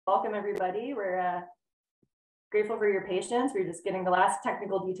Welcome, everybody. We're grateful for your patience. We're just getting the last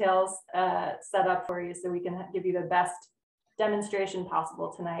technical details set up for you so we can give you the best demonstration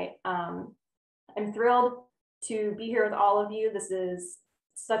possible tonight. I'm thrilled to be here with all of you. This is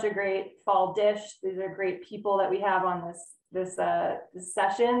such a great fall dish. These are great people that we have on this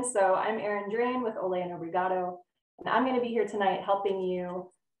session. So I'm Erin Drain with Ole and Obrigado, and I'm going to be here tonight helping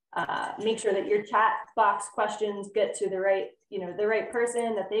you make sure that your chat box questions get to the right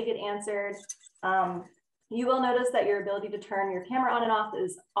person, that they get answered. You will notice that your ability to turn your camera on and off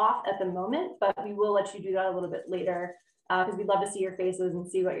is off at the moment, but we will let you do that a little bit later because we'd love to see your faces and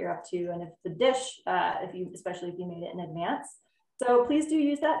see what you're up to. And if the dish, especially if you made it in advance. So please do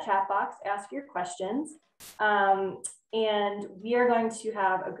use that chat box, ask your questions. And we are going to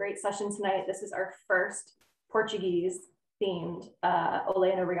have a great session tonight. This is our first Portuguese themed Ole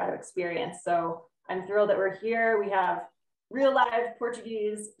and Obrigado experience. So I'm thrilled that we're here. We have real live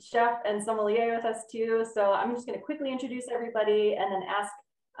Portuguese chef and sommelier with us too. So I'm just going to quickly introduce everybody and then ask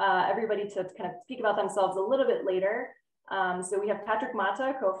everybody to kind of speak about themselves a little bit later. So we have Patrick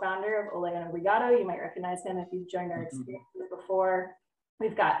Mata, co-founder of Ole and Obrigado. You might recognize him if you've joined our experiences before.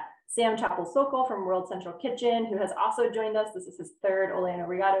 We've got Sam Chappell-Sokol from World Central Kitchen, who has also joined us. This is his third Ole and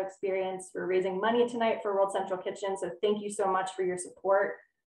Obrigado experience. We're raising money tonight for World Central Kitchen, so thank you so much for your support.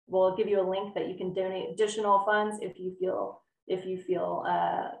 We'll give you a link that you can donate additional funds if you feel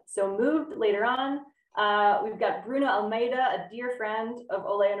so moved later on. We've got Bruno Almeida, a dear friend of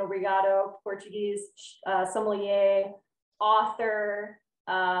Ole and Obrigado, Portuguese sommelier, author,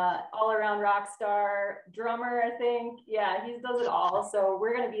 all-around rock star, drummer, I think. Yeah, he does it all. So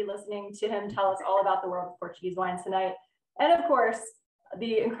we're going to be listening to him tell us all about the world of Portuguese wines tonight. And of course,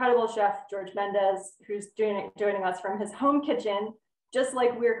 the incredible chef, George Mendes, who's joining us from his home kitchen. Just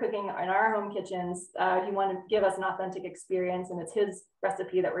like we're cooking in our home kitchens, he wanted to give us an authentic experience, and it's his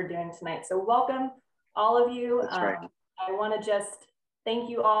recipe that we're doing tonight. So welcome, all of you. That's right. I want to just thank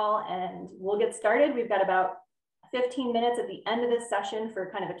you all, and we'll get started. We've got about 15 minutes at the end of this session for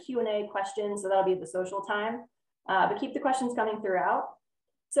kind of a Q&A question, so that'll be the social time. But keep the questions coming throughout.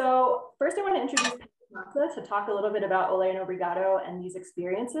 So first I want to introduce Patrick to talk a little bit about Ole and Obrigado and these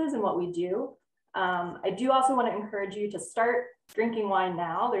experiences and what we do. I do also want to encourage you to start drinking wine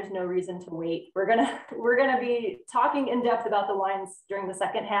now. There's no reason to wait. We're gonna be talking in depth about the wines during the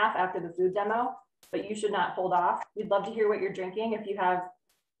second half after the food demo, but you should not hold off. We'd love to hear what you're drinking. If you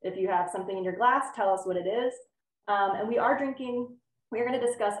have something in your glass, tell us what it is. And we're going to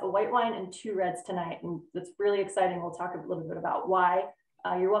discuss a white wine and 2 reds tonight, and that's really exciting. We'll talk a little bit about why.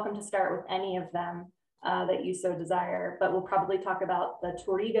 You're welcome to start with any of them that you so desire, but we'll probably talk about the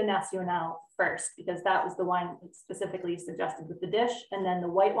Touriga Nacional first, because that was the wine specifically suggested with the dish, and then the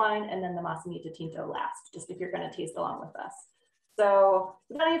white wine, and then the Massanita Tinto last, just if you're going to taste along with us. So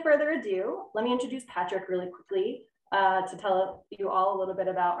without any further ado, let me introduce Patrick really quickly to tell you all a little bit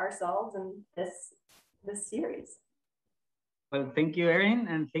about ourselves and this series. Well, thank you, Erin,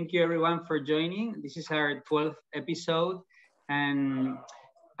 and thank you everyone for joining. This is our 12th episode, and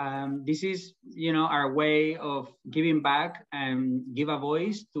this is, our way of giving back and give a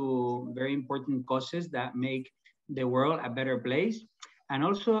voice to very important causes that make the world a better place. And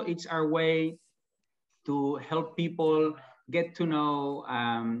also it's our way to help people get to know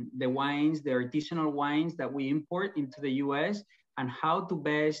the wines, the artisanal wines that we import into the US, and how to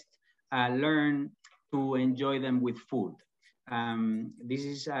best learn to enjoy them with food. This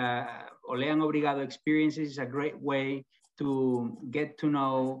is Ole and Obrigado experiences is a great way to get to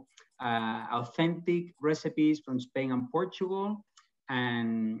know authentic recipes from Spain and Portugal.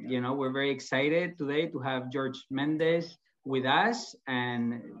 And, we're very excited today to have George Mendes with us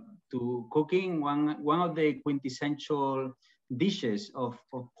and to cooking one of the quintessential dishes of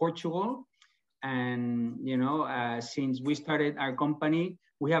Portugal. And, since we started our company,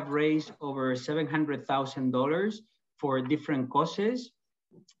 we have raised over $700,000 for different causes.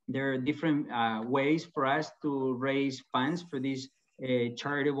 There are different ways for us to raise funds for these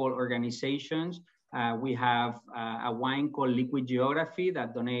charitable organizations. We have a wine called Liquid Geography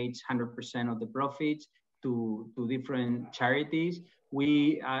that donates 100% of the profits to different charities.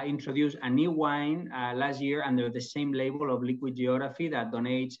 We introduced a new wine last year under the same label of Liquid Geography that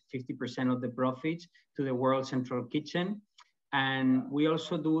donates 50% of the profits to the World Central Kitchen. And we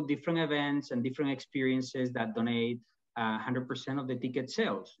also do different events and different experiences that donate 100% of the ticket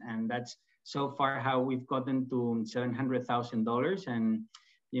sales. And that's so far how we've gotten to $700,000. And,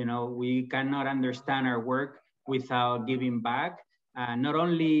 we cannot understand our work without giving back, not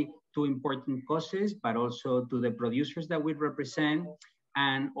only to important causes, but also to the producers that we represent,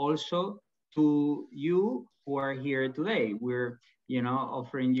 and also to you who are here today. We're,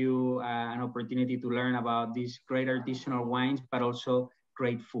 offering you an opportunity to learn about these great artisanal wines, but also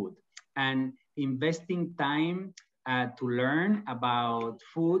great food. And investing time to learn about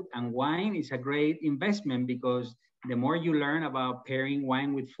food and wine is a great investment, because the more you learn about pairing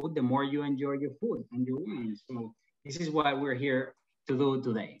wine with food, the more you enjoy your food and your wine. So this is what we're here to do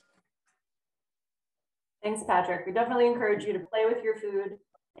today. Thanks, Patrick. We definitely encourage you to play with your food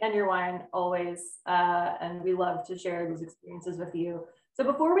and your wine always. And we love to share these experiences with you. So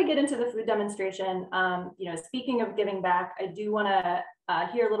before we get into the food demonstration, speaking of giving back, I do want to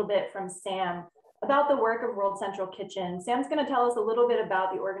hear a little bit from Sam about the work of World Central Kitchen. Sam's going to tell us a little bit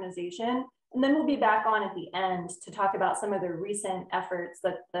about the organization, and then we'll be back on at the end to talk about some of the recent efforts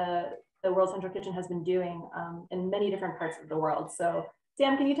that the World Central Kitchen has been doing in many different parts of the world. So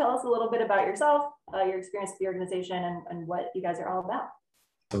Sam, can you tell us a little bit about yourself, your experience with the organization, and what you guys are all about?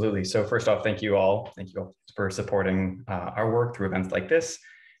 Absolutely. So first off, thank you all for supporting our work through events like this.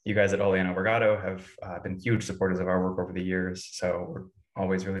 You guys at Oleano Borgado have been huge supporters of our work over the years, so we're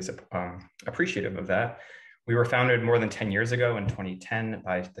always really appreciative of that. We were founded more than 10 years ago in 2010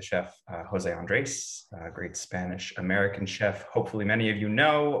 by the chef Jose Andres, a great Spanish-American chef. Hopefully many of you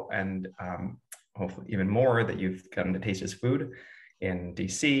know, and hopefully even more, that you've gotten to taste his food in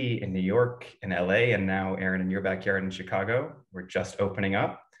DC, in New York, in LA, and now, Aaron, in your backyard in Chicago. We're just opening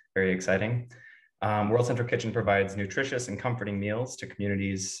up, very exciting. World Central Kitchen provides nutritious and comforting meals to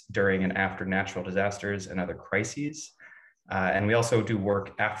communities during and after natural disasters and other crises. And we also do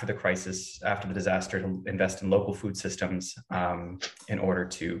work after the crisis, after the disaster, to invest in local food systems in order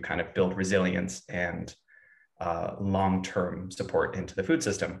to kind of build resilience and long-term support into the food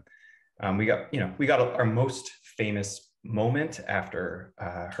system. We got our most famous moment after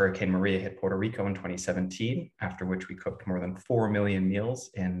Hurricane Maria hit Puerto Rico in 2017, after which we cooked more than 4 million meals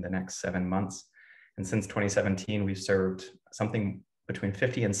in the next 7 months. And since 2017, we've served something between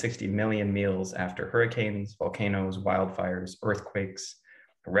 50 and 60 million meals after hurricanes, volcanoes, wildfires, earthquakes,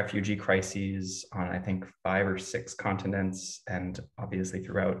 refugee crises on, I think, 5 or 6 continents, and obviously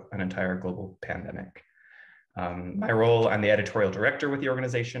throughout an entire global pandemic. My role, I'm the editorial director with the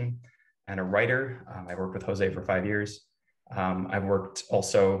organization and a writer. I worked with Jose for 5 years. I'm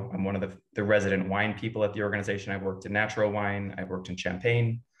one of the resident wine people at the organization. I've worked in natural wine, I've worked in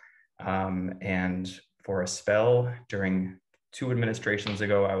champagne, and for a spell during 2 administrations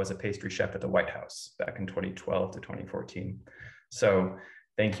ago, I was a pastry chef at the White House back in 2012 to 2014. So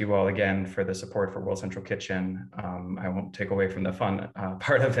thank you all again for the support for World Central Kitchen. I won't take away from the fun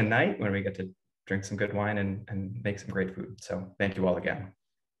part of the night when we get to drink some good wine and make some great food. So thank you all again.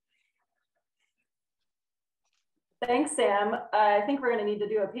 Thanks, Sam. I think we're going to need to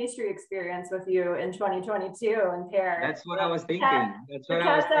do a pastry experience with you in 2022 and pair. That's what I was thinking. That's what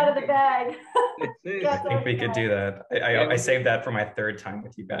I was thinking. Out of the bag. I think we could do that. I saved that for my 3rd time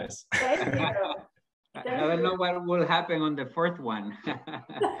with you guys. Thank you. I don't know what will happen on the 4th one.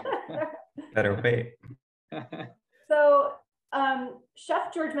 Better wait. So,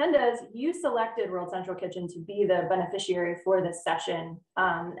 Chef George Mendes, you selected World Central Kitchen to be the beneficiary for this session.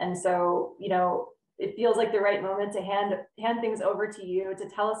 And so, it feels like the right moment to hand things over to you to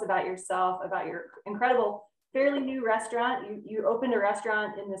tell us about yourself, about your incredible, fairly new restaurant. You opened a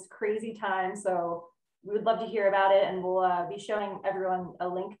restaurant in this crazy time, so we would love to hear about it, and we'll be showing everyone a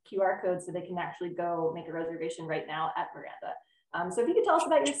link QR code so they can actually go make a reservation right now at Miranda. So if you could tell us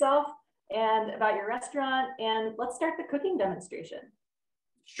about yourself and about your restaurant, and let's start the cooking demonstration.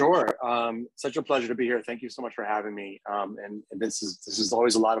 Sure. Such a pleasure to be here. Thank you so much for having me. And this is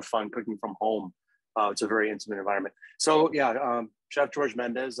always a lot of fun cooking from home. It's a very intimate environment. So yeah, Chef George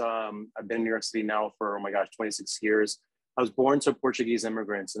Mendes. I've been in New York City now for, 26 years. I was born to Portuguese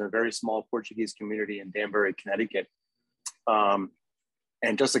immigrants in a very small Portuguese community in Danbury, Connecticut.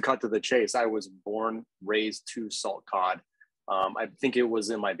 And just to cut to the chase, I was born, raised to salt cod. I think it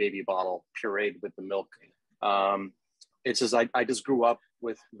was in my baby bottle, pureed with the milk. It's just, I just grew up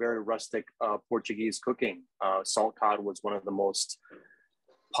with very rustic Portuguese cooking. Salt cod was one of the most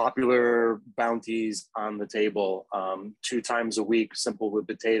popular bounties on the table. 2 times a week, simple with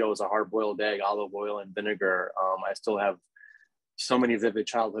potatoes, a hard-boiled egg, olive oil, and vinegar. I still have so many vivid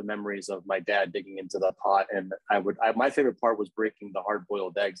childhood memories of my dad digging into the pot, and my favorite part was breaking the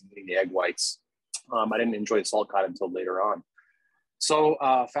hard-boiled eggs and eating the egg whites. I didn't enjoy salt cod until later on. So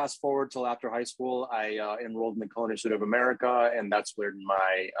fast forward till after high school, I enrolled in the Culinary Institute of America, and that's where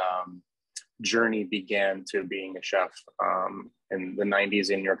my journey began to being a chef in the 90s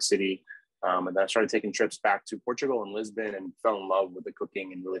in New York City. And then I started taking trips back to Portugal and Lisbon and fell in love with the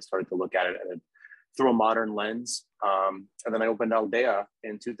cooking and really started to look at it through a modern lens. And then I opened Aldea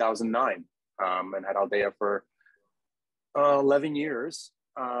in 2009 and had Aldea for 11 years.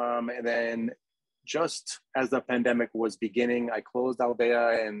 And then just as the pandemic was beginning, I closed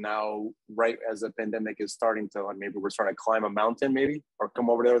Aldea, and now right as the pandemic is starting to, maybe we're starting to climb a mountain maybe, or come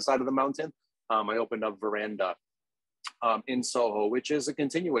over to the other side of the mountain, I opened up Veranda in Soho, which is a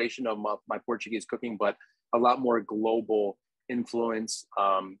continuation of my Portuguese cooking, but a lot more global influence,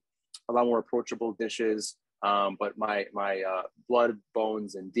 a lot more approachable dishes. But my blood,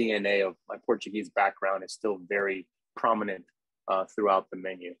 bones, and DNA of my Portuguese background is still very prominent throughout the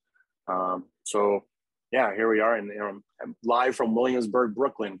menu. So yeah, here we are, and I'm live from Williamsburg,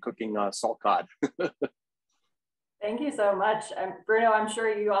 Brooklyn, cooking salt cod. Thank you so much. Bruno, I'm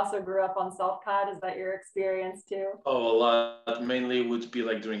sure you also grew up on salt cod. Is that your experience too? Oh, a lot. Mainly would be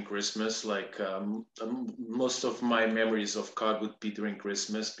like during Christmas. Like most of my memories of cod would be during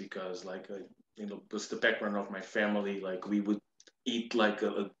Christmas, because like, you know, was the background of my family. Like we would eat like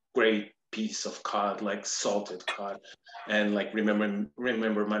a great piece of cod, like salted cod, and like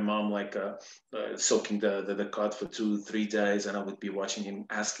remember my mom like soaking the cod for 2-3 days, and I would be watching him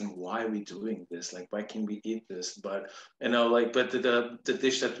asking, why are we doing this, like why can we eat this? But you know, like, but the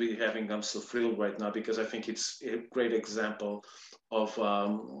dish that we're having, I'm so thrilled right now, because I think it's a great example of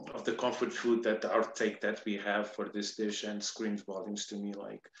the comfort food, that our take that we have for this dish, and screams volumes to me.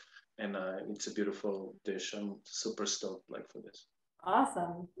 Like, and it's a beautiful dish. I'm super stoked like for this.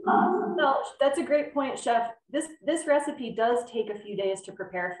 Awesome. So that's a great point, Chef. This recipe does take a few days to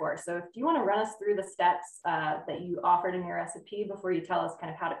prepare for. So do you want to run us through the steps that you offered in your recipe before you tell us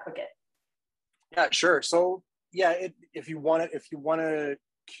kind of how to cook it? Yeah, sure. So yeah, if you want to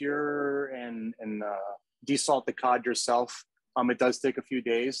cure and desalt the cod yourself, it does take a few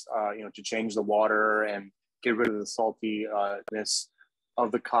days, you know, to change the water and get rid of the saltiness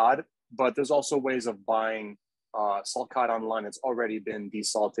of the cod. But there's also ways of buying salt cod online. It's already been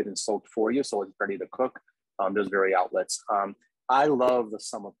desalted and soaked for you, so it's ready to cook. There's various outlets. I love the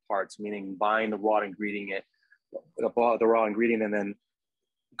sum of parts, meaning buying the raw ingredient, and then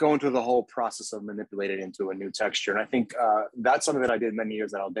going through the whole process of manipulating it into a new texture. And I think that's something that I did many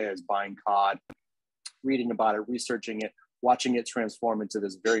years at Aldea, is buying cod, reading about it, researching it, watching it transform into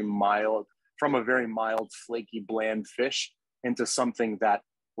this from a very mild, flaky, bland fish into something that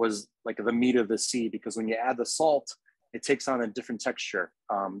was like the meat of the sea, because when you add the salt, it takes on a different texture.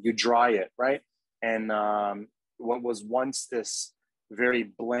 You dry it, right? And what was once this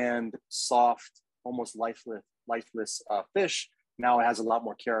very bland, soft, almost lifeless fish, now it has a lot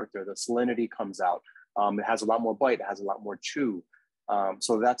more character. The salinity comes out. It has a lot more bite. It has a lot more chew.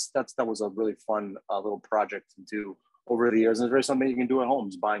 So that was a really fun little project to do over the years. And it's very something you can do at home,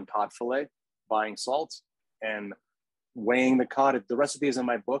 is buying cod fillet, buying salt, and weighing the cod. The recipe is in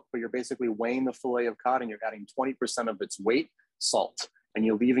my book, but you're basically weighing the fillet of cod, and you're adding 20% of its weight salt, and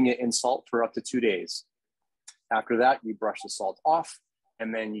you're leaving it in salt for up to 2 days. After that, you brush the salt off,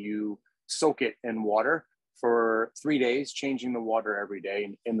 and then you soak it in water for 3 days, changing the water every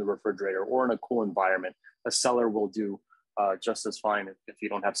day in the refrigerator or in a cool environment. A cellar will do just as fine if you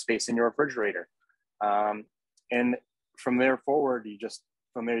don't have space in your refrigerator. And from there forward, you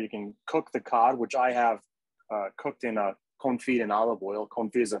can cook the cod, which I have cooked in a confit in olive oil.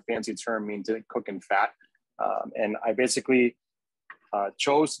 Confit is a fancy term, means to cook in fat. And I basically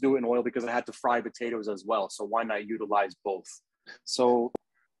chose to do it in oil because I had to fry potatoes as well. So why not utilize both? So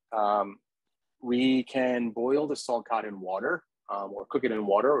we can boil the salt cod in water, or cook it in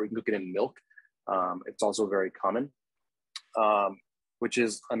water, or you can cook it in milk. It's also very common, which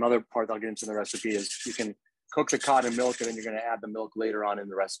is another part that I'll get into in the recipe, is you can cook the cod in milk, and then you're going to add the milk later on in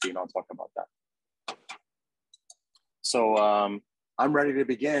the recipe, and I'll talk about that. So I'm ready to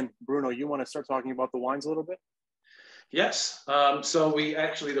begin. Bruno, you want to start talking about the wines a little bit? Yes. So we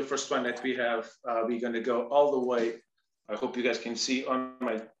actually, the first one that we have, we're going to go all the way. I hope you guys can see on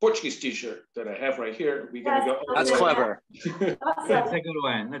my Portuguese t-shirt that I have right here. We're going to go. That's clever. That's a good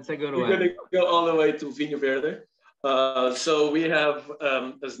one. That's a good one. We're going to go all the way to Vinho Verde. So we have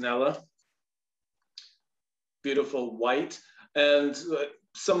Asnella, beautiful white, and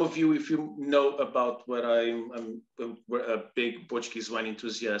some of you, if you know about what I'm a big Portuguese wine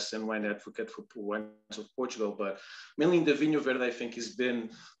enthusiast and wine advocate for wines of Portugal, but mainly the Vinho Verde, I think, has been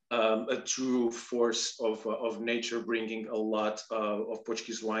a true force of nature, bringing a lot of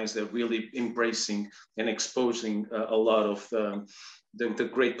Portuguese wines that really embracing and exposing a lot of the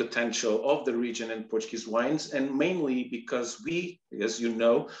great potential of the region and Portuguese wines, and mainly because we, as you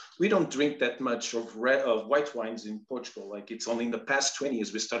know, we don't drink that much of white wines in Portugal. Like, it's only in the past 20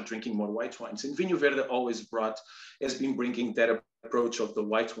 years we start drinking more white wines. And Vinho Verde always has been bringing that approach of the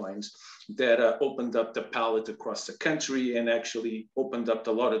white wines that opened up the palate across the country and actually opened up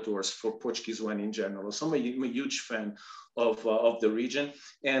a lot of doors for Portuguese wine in general. So I'm a huge fan of the region.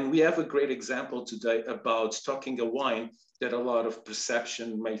 And we have a great example today about talking a wine that a lot of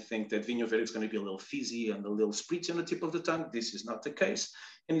perception may think that Vinho Verde is going to be a little fizzy and a little spritzy on the tip of the tongue. This is not the case.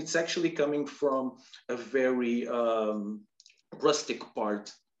 And it's actually coming from a very rustic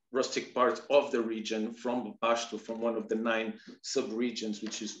part of the region, from Basto, from one of the 9 sub-regions,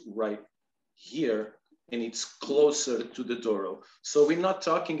 which is right here, and it's closer to the Douro. So we're not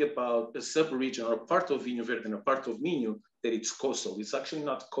talking about a sub-region or a part of Vinho Verde and a part of Minho that it's coastal. It's actually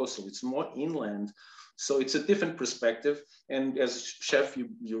not coastal, it's more inland. So it's a different perspective. And as chef, you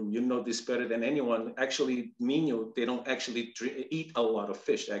know this better than anyone. Actually, Minho, they don't actually eat a lot of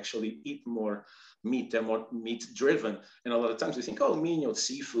fish. They actually eat more meat. They're more meat driven. And a lot of times we think, oh, Minho,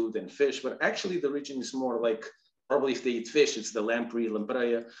 seafood and fish. But actually the region is more like, probably if they eat fish, it's the lamprey,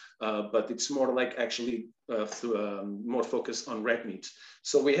 lampreia. But it's more like actually more focused on red meat.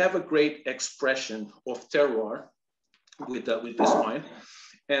 So we have a great expression of terroir with this wine.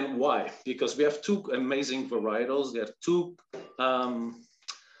 And why? Because we have 2 amazing varietals. We have 2,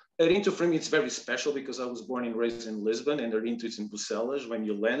 Arinto for me, it's very special because I was born and raised in Lisbon, and Arinto is in Bucelas. When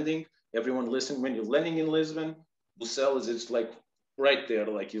you're landing, everyone listen, when you're landing in Lisbon, Bucelas is like right there,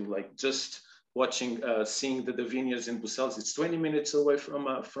 like you like just watching, seeing the vineyards in Bucelas. It's 20 minutes away from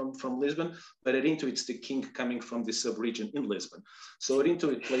Lisbon, but Arinto, it's the king coming from the sub-region in Lisbon. So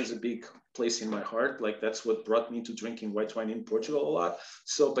Arinto, it plays a big place in my heart. Like that's what brought me to drinking white wine in Portugal a lot.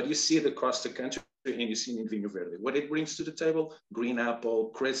 So, but you see it across the country and you see it in Vinho Verde. What it brings to the table, green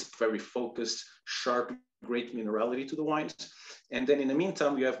apple, crisp, very focused, sharp, great minerality to the wines. And then in the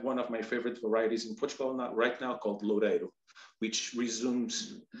meantime, we have one of my favorite varieties in Portugal right now called Loureiro, which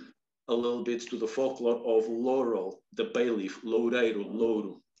resumes a little bit to the folklore of laurel, the bay leaf, loureiro,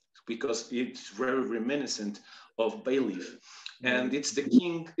 louro, because it's very reminiscent of bay leaf. And it's the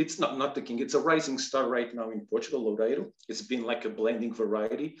king, it's not the king, it's a rising star right now in Portugal, loureiro. It's been like a blending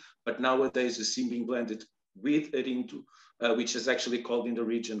variety, but nowadays it's seen being blended with Arinto, which is actually called in the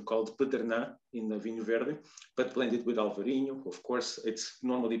region called Pedernã in the Vinho Verde, but blended with Alvarinho. Of course, it's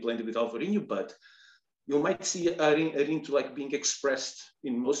normally blended with Alvarinho, but you might see Arinto like being expressed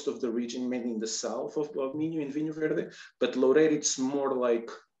in most of the region, mainly in the south of Minho in Vinho Verde. But Loureiro,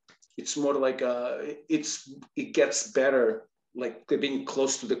 it gets better, like being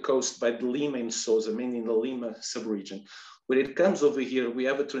close to the coast by the Lima and Sousa, mainly in the Lima sub-region. When it comes over here, we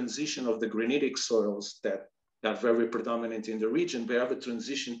have a transition of the granitic soils that are very predominant in the region. We have a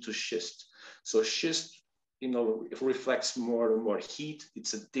transition to schist. So schist, it reflects more and more heat.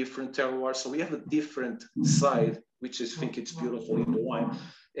 It's a different terroir. So we have a different side, which I think it's beautiful in the wine,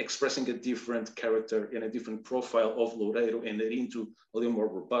 expressing a different character and a different profile of Loureiro, and Arinto, a little more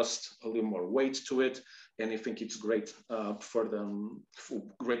robust, a little more weight to it. And I think it's great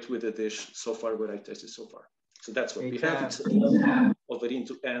great with the dish so far, what I tasted so far. So that's what we have. It's of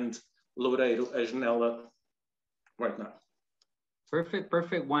Arinto and Loureiro, a Janela right now.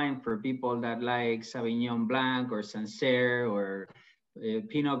 Perfect wine for people that like Sauvignon Blanc or Sancerre or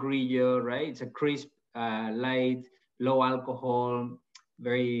Pinot Grillo, right? It's a crisp, light, low alcohol,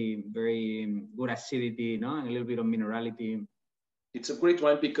 very, very good acidity, no? And a little bit of minerality. It's a great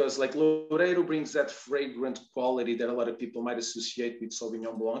wine because like Loureiro brings that fragrant quality that a lot of people might associate with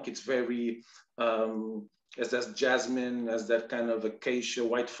Sauvignon Blanc. It's very, as that jasmine, as that kind of acacia,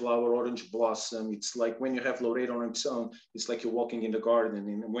 white flower, orange blossom. It's like when you have Loureiro on its own, it's like you're walking in the garden.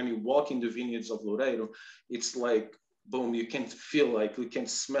 And when you walk in the vineyards of Loureiro, it's like, boom, you can feel like, you can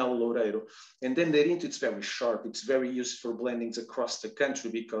smell Loureiro. And then the Arinto, it's very sharp. It's very used for blendings across the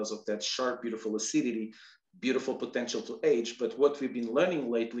country because of that sharp, beautiful acidity, beautiful potential to age. But what we've been learning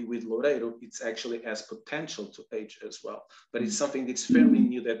lately with Loureiro, it's actually has potential to age as well. But it's something that's fairly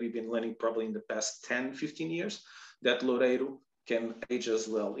new that we've been learning probably in the past 10, 15 years, that Loureiro can age as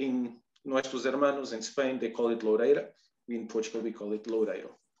well. In Nuestros Hermanos in Spain, they call it Loureira. In Portugal, we call it Loureiro.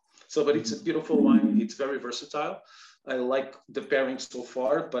 So, but it's a beautiful wine. It's very versatile. I like the pairing so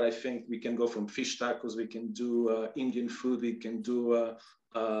far, but I think we can go from fish tacos, we can do Indian food, we can do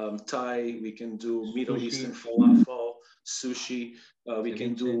Thai, we can do Middle Eastern falafel, sushi, we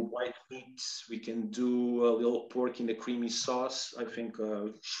can do white meats, we can do a little pork in a creamy sauce. I think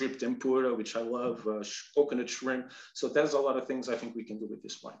shrimp tempura, which I love, coconut shrimp. So there's a lot of things I think we can do with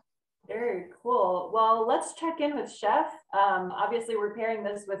this wine. Very cool. Well, let's check in with Chef. Obviously, we're pairing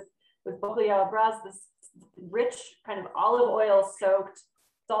this with bacalhau à Brás, this rich kind of olive oil soaked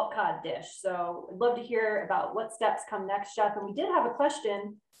salt cod dish. So I'd love to hear about what steps come next, Chef. And we did have a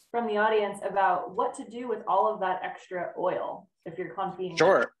question from the audience about what to do with all of that extra oil if you're confident.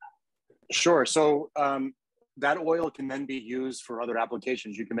 Sure. So that oil can then be used for other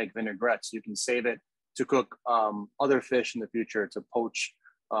applications. You can make vinaigrettes. You can save it to cook other fish in the future, to poach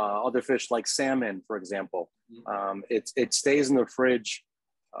other fish like salmon, for example. It stays in the fridge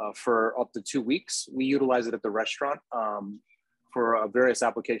for up to 2 weeks. We utilize it at the restaurant for various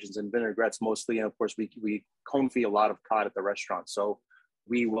applications and vinaigrettes mostly. And of course, we confit a lot of cod at the restaurant. So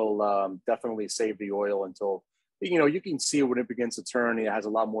we will definitely save the oil until, you can see when it begins to turn. It has a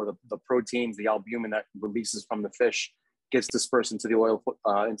lot more of the proteins, the albumin that releases from the fish gets dispersed into the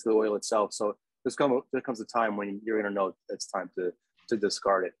oil itself. So there comes a time when you're going to know it's time to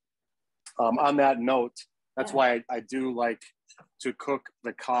discard it. On that note, that's why I do like to cook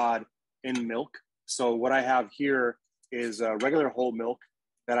the cod in milk. So what I have here is regular whole milk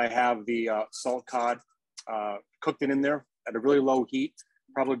that I have the salt cod cooked in there at a really low heat,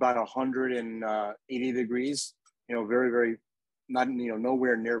 probably about 180 degrees. Very, very, not,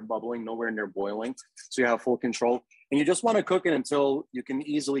 nowhere near bubbling, nowhere near boiling. So you have full control. And you just want to cook it until you can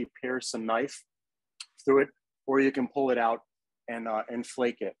easily pierce a knife through it, or you can pull it out and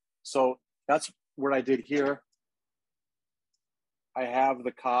flake it. So that's what I did here. I have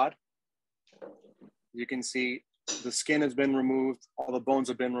the cod. You can see the skin has been removed. All the bones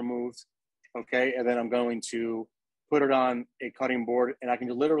have been removed. Okay. And then I'm going to put it on a cutting board, and I can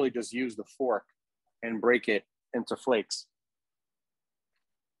literally just use the fork and break it into flakes.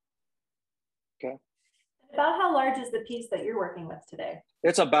 Okay. About how large is the piece that you're working with today?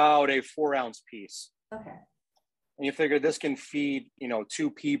 It's about a 4-ounce piece. Okay. And you figure this can feed, 2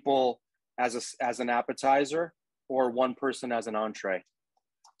 people as an appetizer, or 1 person as an entree.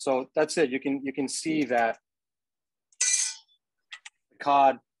 So that's it. You can see that the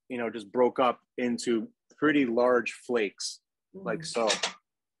cod, just broke up into pretty large flakes, like so.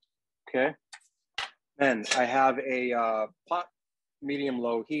 Okay. Then I have a pot,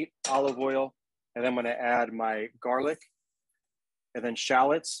 medium-low heat, olive oil, and then I'm going to add my garlic, and then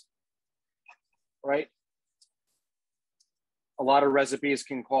shallots, right? A lot of recipes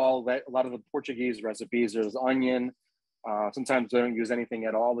can call that, a lot of the Portuguese recipes, there's onion. Sometimes they don't use anything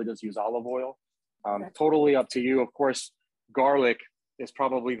at all. They just use olive oil. Totally up to you. Of course, garlic is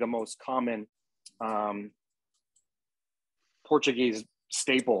probably the most common Portuguese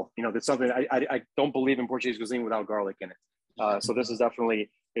staple. That's something I don't believe in Portuguese cuisine without garlic in it. So this is definitely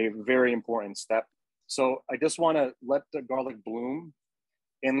a very important step. So I just want to let the garlic bloom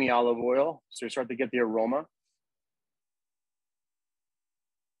in the olive oil, so you start to get the aroma.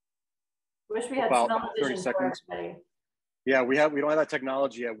 Wish we had About smell 30 vision seconds. for everybody. Yeah, we don't have that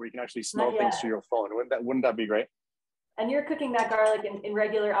technology yet where you can actually smell things through your phone. Wouldn't that be great? And you're cooking that garlic in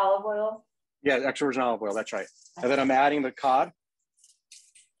regular olive oil? Yeah, extra virgin olive oil, that's right. And then I'm adding the cod.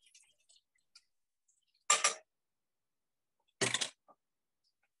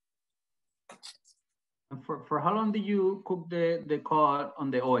 And for how long did you cook the cod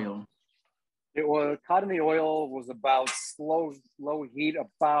on the oil? It was cod in the oil was about low heat,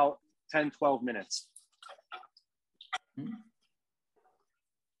 about 10-12 minutes.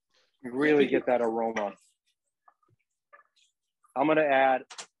 Really get that aroma. I'm going to add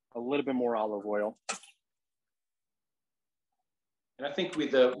a little bit more olive oil. And I think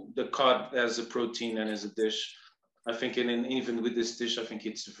with the cod as a protein and as a dish, I think even with this dish, I think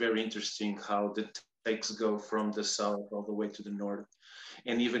it's very interesting how the takes go from the south all the way to the north.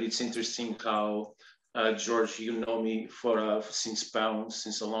 And even it's interesting how George, you know me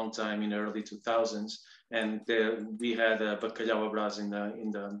since a long time in the early 2000s, and we had bacalhau à Brás in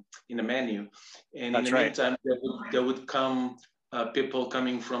the menu, and in the meantime there would come people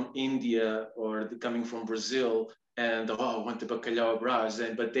coming from India or coming from Brazil, and I want the bacalhau à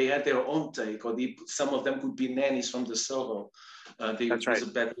Brás, but they had their own take, or some of them could be nannies from the Soho. There was a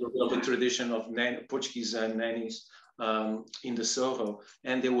bit of a tradition of Portuguese nannies in the Soho,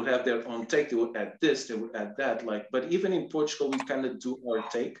 and they would have their own take. They would add this, they would add that. But even in Portugal, we kind of do our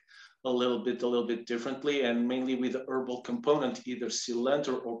take a little bit differently, and mainly with the herbal component, either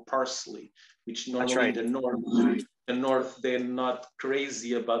cilantro or parsley, which normally in the north they're not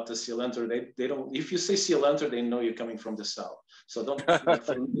crazy about the cilantro. They don't. If you say cilantro, they know you're coming from the south. So don't.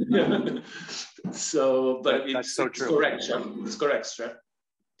 So, but it's correct, Chef. It's correct, Chef.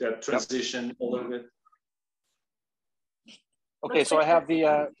 The transition a little bit. Okay, so I have the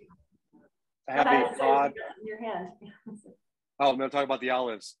cod. In your hand. Oh, I'm going to talk about the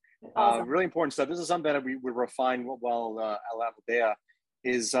olives. Awesome. Really important stuff. This is something that we refine while Alavadea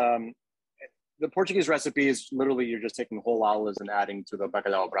is the Portuguese recipe is literally you're just taking whole olives and adding to the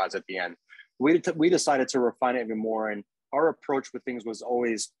bacalhau à Brás at the end. We decided to refine it even more and our approach with things was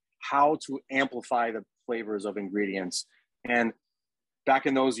always how to amplify the flavors of ingredients. And back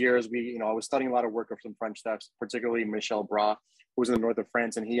in those years, I was studying a lot of work of some French chefs, particularly Michel Bras, who was in the north of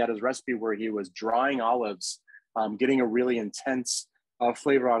France, and he had his recipe where he was drying olives, getting a really intense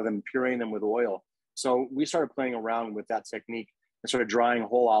flavor out of them, pureeing them with oil. So we started playing around with that technique and started drying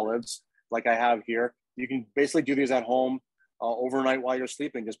whole olives like I have here. You can basically do these at home overnight while you're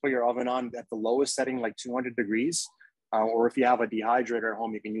sleeping. Just put your oven on at the lowest setting, like 200 degrees. Or if you have a dehydrator at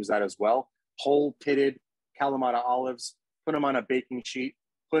home, you can use that as well. Whole pitted Kalamata olives, put them on a baking sheet,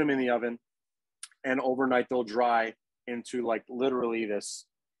 put them in the oven, and overnight they'll dry into like literally this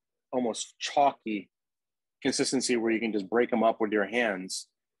almost chalky consistency where you can just break them up with your hands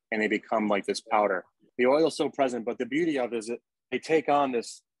and they become like this powder. The oil is still present, but the beauty of it is that they take on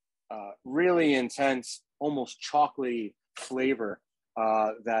this really intense, almost chocolatey flavor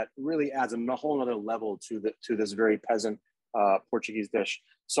that really adds a whole other level to this very peasant Portuguese dish.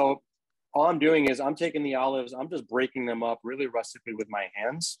 So all I'm doing is I'm taking the olives, I'm just breaking them up really rustically with my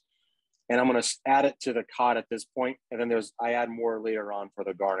hands, and I'm going to add it to the cod at this point, and then I add more later on for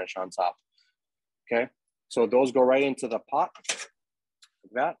the garnish on top. Okay, so those go right into the pot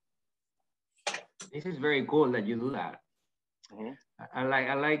like that. This is very cool that you do that. Mm-hmm.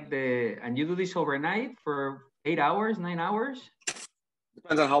 I like and you do this overnight for 8 hours, 9 hours?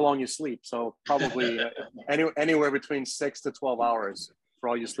 Depends on how long you sleep. So probably anywhere between 6 to 12 hours for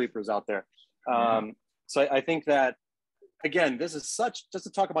all you sleepers out there. So I think that, again, this is just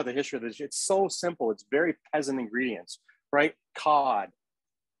to talk about the history of this, it's so simple. It's very peasant ingredients, right? Cod,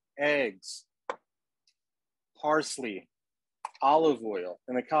 eggs, parsley, olive oil,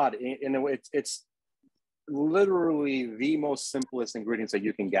 and the cod. It's literally the most simplest ingredients that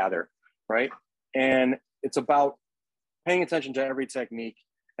you can gather, right? And it's about paying attention to every technique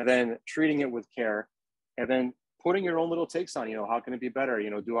and then treating it with care and then putting your own little takes on, how can it be better?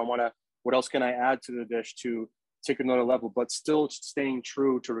 What else can I add to the dish to take another level, but still staying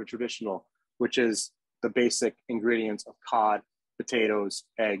true to the traditional, which is the basic ingredients of cod, potatoes,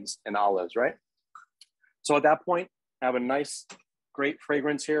 eggs, and olives, right? So at that point, I have a nice, great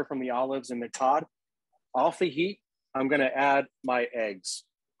fragrance here from the olives and the cod. Off the heat, I'm gonna add my eggs,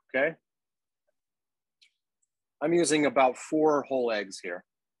 okay? I'm using about 4 whole eggs here.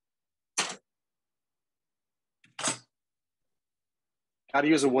 How to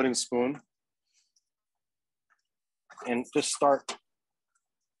use a wooden spoon. And just start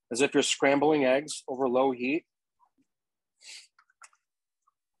as if you're scrambling eggs over low heat.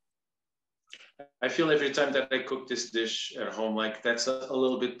 I feel every time that I cook this dish at home, like that's a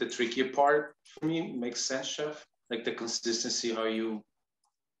little bit the tricky part for me. Makes sense, chef? Like the consistency, how you...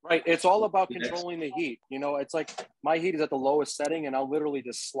 Right, it's all about controlling the heat. It's like my heat is at the lowest setting and I'll literally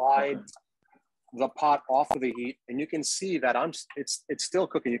just slide the pot off of the heat and you can see that it's still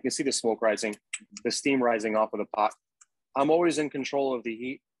cooking. You can see the smoke rising, the steam rising off of the pot. I'm always in control of the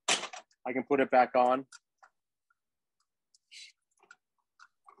heat. I can put it back on.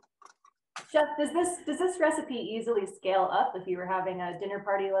 Chef, does this recipe easily scale up if you were having a dinner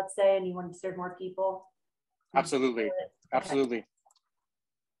party, let's say, and you wanted to serve more people? Absolutely, absolutely. Okay.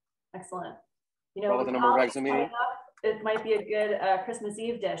 Excellent. Well, the number of eggs, it might be a good Christmas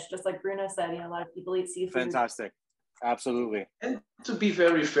Eve dish, just like Bruno said. A lot of people eat seafood. Fantastic. Absolutely. And to be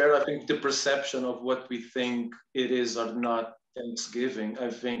very fair, I think the perception of what we think it is or not Thanksgiving, I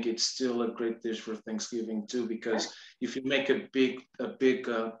think it's still a great dish for Thanksgiving too, because if you make a big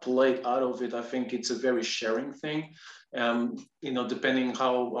plate out of it, I think it's a very sharing thing. Depending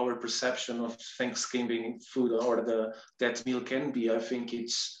how our perception of Thanksgiving food or that meal can be, I think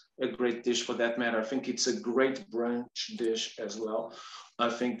it's a great dish for that matter. I think it's a great brunch dish as well. I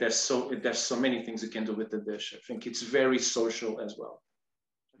think there's so many things you can do with the dish. I think it's very social as well.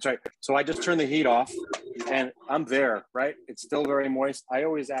 That's right. So I just turned the heat off and I'm there, right? It's still very moist. I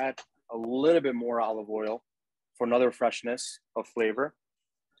always add a little bit more olive oil for another freshness of flavor.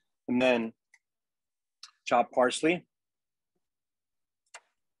 And then chopped parsley.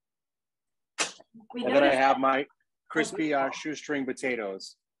 And then I have my crispy shoestring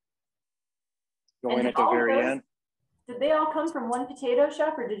potatoes going at the very end. Did they all come from one potato,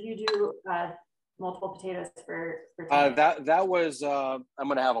 chef, or did you do multiple potatoes for that was I'm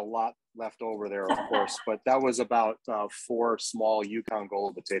gonna have a lot left over there, of course, but that was about 4 small Yukon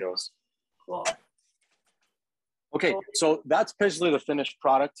Gold potatoes. Cool. Okay, so that's basically the finished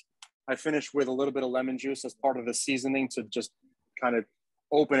product. I finished with a little bit of lemon juice as part of the seasoning to just kind of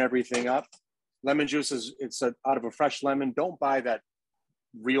open everything up. Lemon juice it's out of a fresh lemon. Don't buy that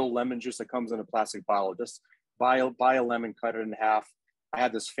real lemon juice that comes in a plastic bottle. Just buy a lemon, cut it in half. I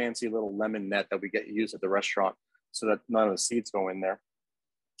had this fancy little lemon net that we used at the restaurant. so that none of the seeds go in there.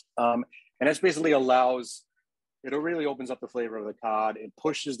 And this basically allows, it really opens up the flavor of the cod. It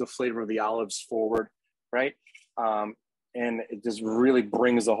pushes the flavor of the olives forward, right? And it just really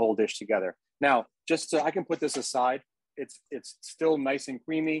brings the whole dish together. Now, just so I can put this aside, it's still nice and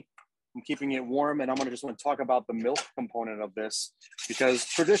creamy. I'm keeping it warm, and I'm gonna just want to talk about the milk component of this, because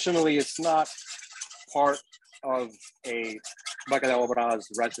traditionally it's not part of a bacalhau brás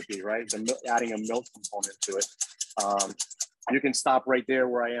recipe, right? Adding a milk component to it. You can stop right there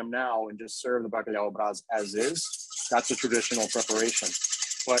where I am now and just serve the bacalhau brás as is. That's a traditional preparation.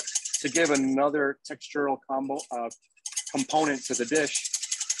 But to give another textural component to the dish,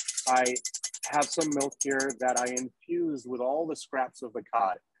 I have some milk here that I infused with all the scraps of the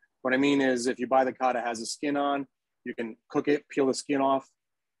cod. What I mean is, if you buy the cod, it has a skin on, you can cook it, peel the skin off,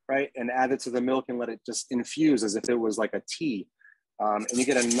 right? And add it to the milk and let it just infuse as if it was like a tea. And you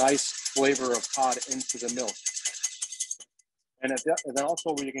get a nice flavor of cod into the milk. And then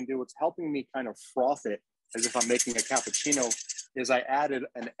also what you can do, what's helping me kind of froth it as if I'm making a cappuccino, is I added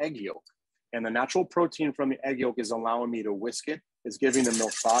an egg yolk. And the natural protein from the egg yolk is allowing me to whisk it. It's giving the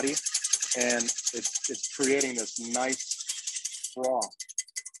milk body. And it's creating this nice froth,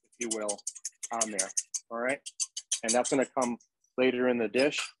 if you will, on there, all right? And that's gonna come later in the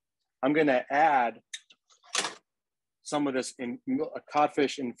dish. I'm gonna add some of this a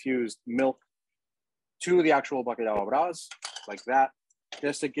codfish infused milk to the actual bacalhau brás, like that,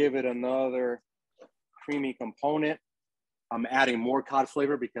 just to give it another creamy component. I'm adding more cod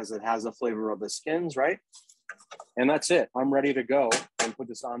flavor because it has the flavor of the skins, right? And that's it. I'm ready to go and put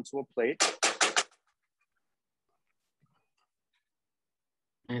this onto a plate.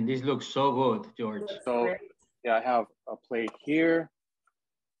 And this looks so good, George. So yeah, I have a plate here.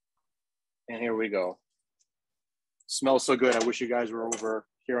 And here we go. Smells so good. I wish you guys were over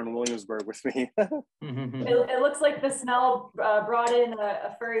here in Williamsburg with me. It looks like the smell brought in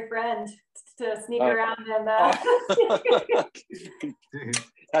a furry friend to sneak around and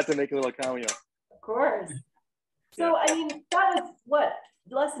had to make a little cameo. Of course. So I mean, that was what,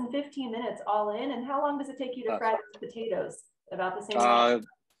 less than 15 minutes all in, and how long does it take you to fry the potatoes? About the same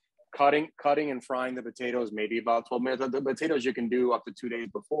cutting and frying the potatoes, maybe about 12 minutes. The potatoes you can do up to 2 days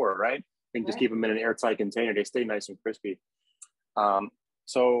before, right? You can just keep them in an airtight container. They stay nice and crispy.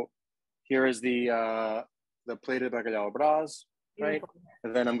 So here is the plated bacalhau brás, right?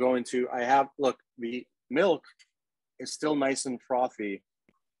 And then I'm going to, look, the milk is still nice and frothy.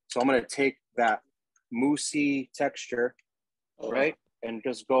 So I'm going to take that moussey texture, right? And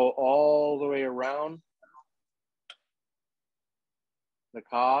just go all the way around the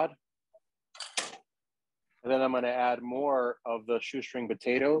cod. And then I'm going to add more of the shoestring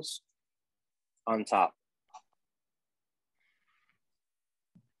potatoes on top.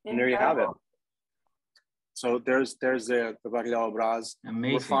 And there you have it. So there's the bacalhau brás.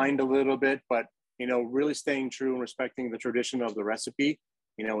 Amazing. Refined a little bit, but really staying true and respecting the tradition of the recipe.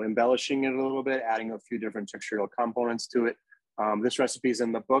 Embellishing it a little bit, adding a few different textural components to it. This recipe is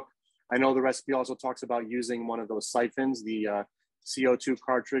in the book. I know the recipe also talks about using one of those siphons, the CO2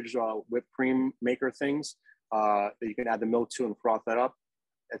 cartridge whipped cream maker things that you can add the milk to and froth that up.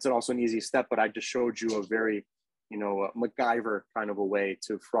 It's also an easy step, but I just showed you a very, MacGyver kind of a way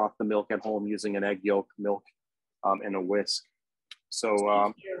to froth the milk at home using an egg yolk, milk, and a whisk.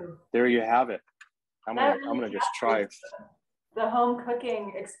 So there you have it. I'm gonna just try it. The home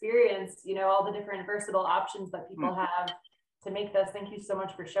cooking experience, all the different versatile options that people have to make this. Thank you so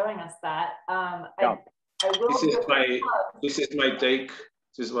much for showing us that. I will. This is my take.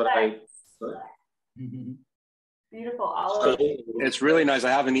 This is what I. Beautiful olive. It's really nice.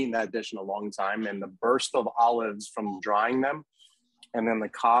 I haven't eaten that dish in a long time, and the burst of olives from drying them, and then the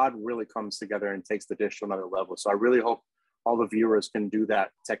cod really comes together and takes the dish to another level. So I really hope all the viewers can do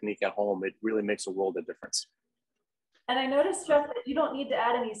that technique at home. It really makes a world of difference. And I noticed, Jeff, that you don't need to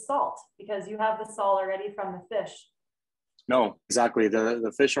add any salt because you have the salt already from the fish. No, exactly.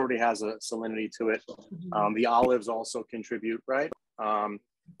 The fish already has a salinity to it. The olives also contribute, right?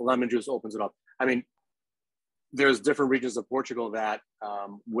 Lemon juice opens it up. I mean, there's different regions of Portugal that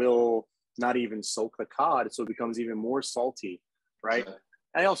will not even soak the cod, so it becomes even more salty, right?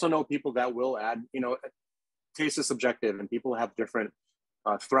 I also know people that will add, taste is subjective, and people have different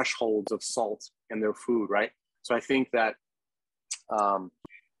thresholds of salt in their food, right? So I think that,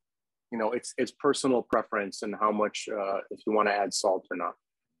 it's personal preference and how much, if you want to add salt or not.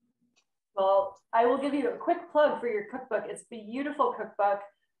 Well, I will give you a quick plug for your cookbook. It's a beautiful cookbook.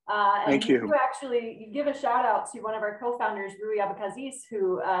 And Thank you. You give a shout out to one of our co-founders, Rui Abacazis,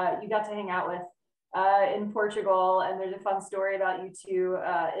 who you got to hang out with in Portugal. And there's a fun story about you two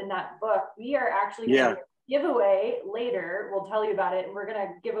in that book. We are actually going to giveaway later. We'll tell you about it. And we're going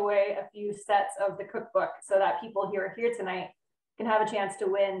to give away a few sets of the cookbook so that people who are here tonight can have a chance to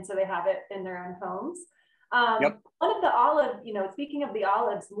win, so they have it in their own homes. One of the olive, speaking of the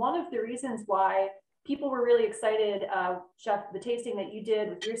olives, one of the reasons why people were really excited, Chef, the tasting that you did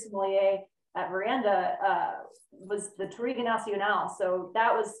with your sommelier at Veranda was the Touriga Nacional. So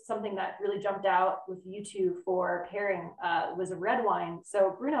that was something that really jumped out with you two for pairing, was a red wine.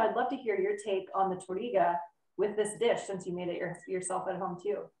 So Bruno, I'd love to hear your take on the Touriga with this dish, since you made it yourself at home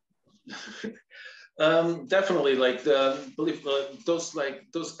too. Definitely,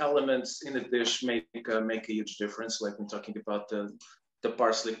 those elements in a dish make a huge difference. Like I'm talking about the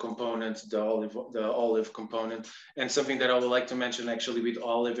parsley component, the olive component, and something that I would like to mention actually with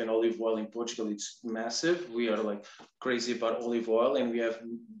olive and olive oil in Portugal, it's massive. We are like crazy about olive oil, and we have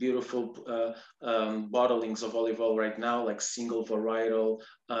beautiful bottlings of olive oil right now, like single varietal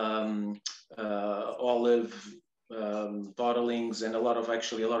olive bottlings, and a lot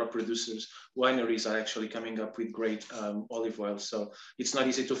of producers, wineries are actually coming up with great olive oil. So it's not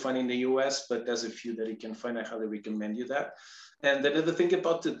easy to find in the US, but there's a few that you can find. I highly recommend you that. And the other thing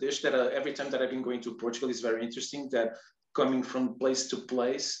about the dish that every time that I've been going to Portugal is very interesting, that coming from place to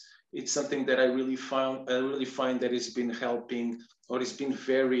place, it's something that I really find that it's been helping, or it's been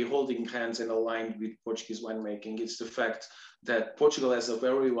very holding hands and aligned with Portuguese winemaking. It's the fact that Portugal is a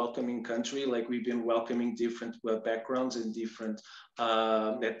very welcoming country. Like we've been welcoming different backgrounds and different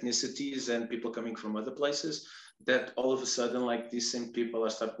ethnicities and people coming from other places, that all of a sudden, like these same people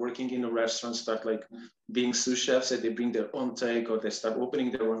start working in a restaurant, start like being sous chefs, and they bring their own take, or they start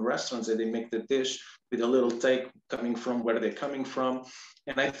opening their own restaurants and they make the dish with a little take coming from where they're coming from.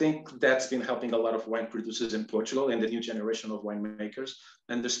 And I think that's been helping a lot of wine producers in Portugal and the new generation of winemakers,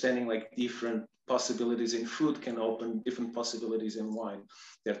 understanding like different possibilities in food can open different possibilities in wine.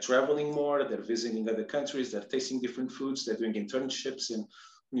 They're traveling more, they're visiting other countries, they're tasting different foods, they're doing internships in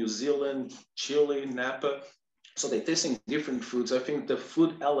New Zealand, Chile, Napa. So they're tasting different foods. I think the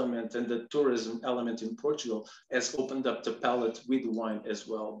food element and the tourism element in Portugal has opened up the palate with wine as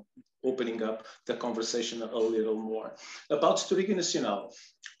well, opening up the conversation a little more. About Touriga Nacional.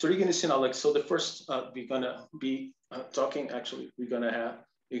 Touriga Nacional, like, so the first, we're gonna be talking, actually, we're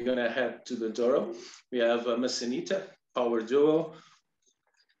gonna head to the Douro. We have Massanita, power duo,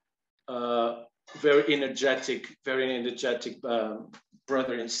 very energetic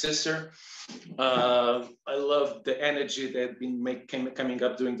brother and sister. I love the energy that been coming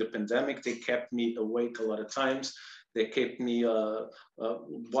up during the pandemic. They kept me awake a lot of times. They kept me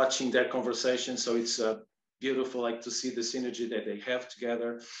watching their conversation. So it's beautiful, like to see the synergy that they have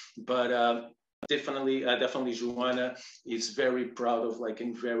together. But definitely Joanna is very proud of like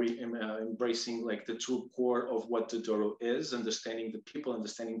and very embracing like the true core of what the Douro is, understanding the people,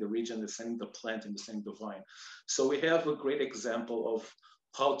 understanding the region, understanding the plant, understanding the vine. So we have a great example of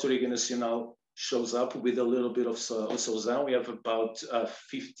how Touriga Nacional shows up with a little bit of Sauzão. We have about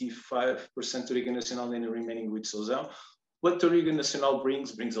 55% Touriga Nacional and the remaining with Sauzão. What Touriga Nacional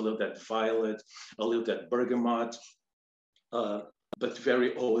brings a little that violet, a little that bergamot, but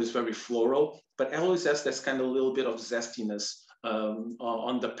always very floral. But always has this kind of little bit of zestiness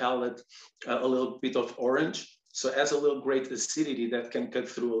on the palate, a little bit of orange. So it has a little great acidity that can cut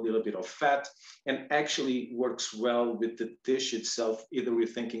through a little bit of fat, and actually works well with the dish itself. Either we're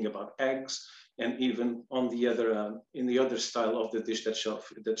thinking about eggs, and even on the other in the other style of the dish that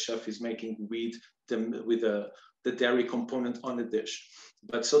chef is making with the dairy component on the dish.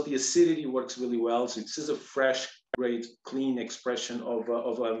 But so the acidity works really well. So this is a fresh, great, clean expression of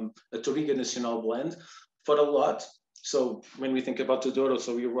a Touriga Nacional blend for a lot. So when we think about the Douro,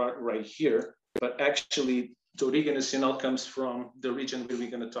 so we're right here, but actually Touriga Nacional comes from the region where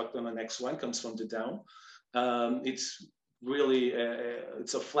we're going to talk on the next one, comes from the Down. It's really,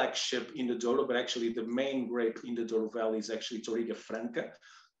 it's a flagship in the Douro, but actually the main grape in the Douro Valley is actually Touriga Franca.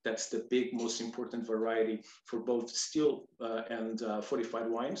 That's the big, most important variety for both still and fortified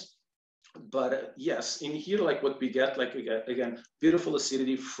wines. But yes, in here, like what we get, like again, beautiful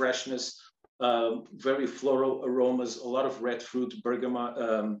acidity, freshness, very floral aromas, a lot of red fruit,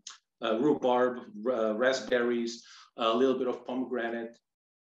 bergamot, rhubarb, raspberries, a little bit of pomegranate.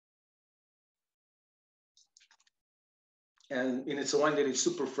 And it's a wine that is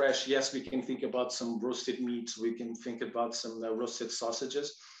super fresh. Yes, we can think about some roasted meats. We can think about some roasted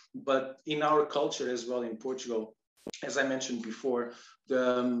sausages. But in our culture as well in Portugal, as I mentioned before,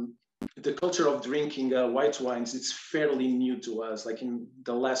 the culture of drinking white wines, it's fairly new to us. Like in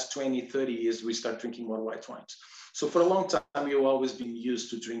the last 20, 30 years, we start drinking more white wines. So for a long time, we've always been used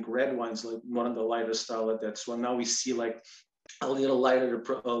to drink red wines, like more on the lighter style. That's when now we see like a little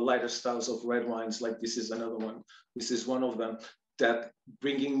lighter styles of red wines. Like this is another one. This is one of them that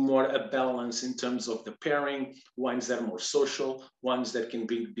bringing more a balance in terms of the pairing, wines that are more social, wines that can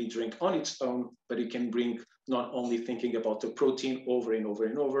be drink on its own, but it can bring not only thinking about the protein over and over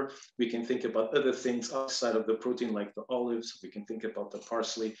and over, we can think about other things outside of the protein, like the olives, we can think about the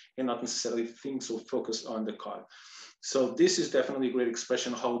parsley, and not necessarily think so focused on the cod. So this is definitely a great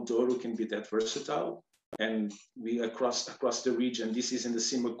expression how Douro can be that versatile. And we across the region, this is in the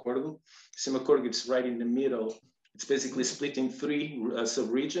Cima-Corgo. Cima-Corgo is right in the middle. It's basically split in three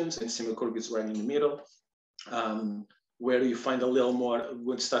sub-regions, and Cima-Corgo is right in the middle, where you find a little more,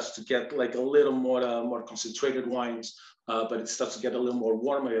 when it starts to get like a little more concentrated wines, but it starts to get a little more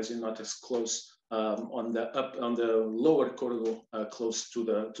warmer as you're not as close on the lower Corgo, close to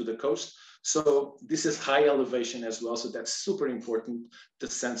the coast. So this is high elevation as well. So that's super important, the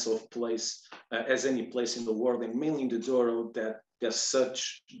sense of place, as any place in the world, and mainly in the Douro, that there's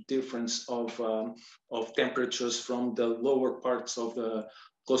such difference of temperatures from the lower parts of the,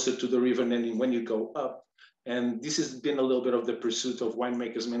 closer to the river, and then when you go up. And this has been a little bit of the pursuit of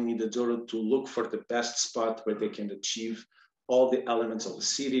winemakers, mainly the Douro, to look for the best spot where they can achieve all the elements of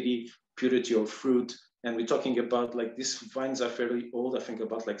acidity, purity of fruit. And we're talking about like these vines are fairly old. I think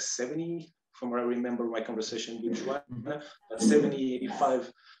about like 70, from where I remember my conversation with Joanna, 70,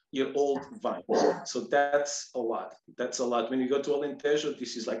 85-year-old vines. So that's a lot. That's a lot. When you go to Alentejo,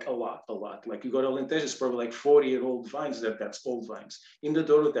 this is like a lot. Like you go to Alentejo, it's probably like 40-year-old vines. That's old vines. In the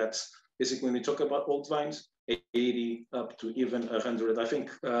Douro, that's basically when we talk about old vines, 80 up to even 100. I think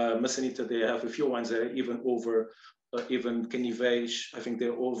Massanita, they have a few wines that are even over, even Caniveish, I think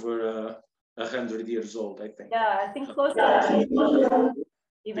they're over 100 years old, I think. Yeah, I think close to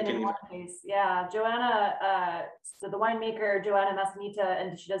even in one case. Yeah, Joanna, so the winemaker, Joanna Massanita,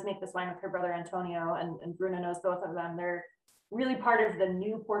 and she does make this wine with her brother Antonio, and Bruno knows both of them. They're really part of the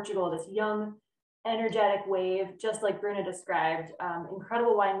new Portugal, this young, energetic wave, just like Bruno described.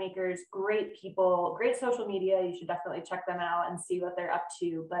 Incredible winemakers, great people, great social media. You should definitely check them out and see what they're up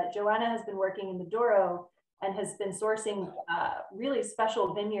to. But Joanna has been working in the Douro and has been sourcing really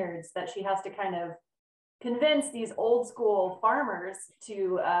special vineyards that she has to kind of convince these old school farmers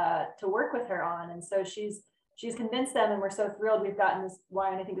to work with her on. And so she's convinced them, and we're so thrilled we've gotten this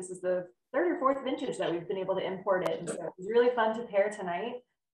wine. I think this is the third or fourth vintage that we've been able to import it. And so it was really fun to pair tonight.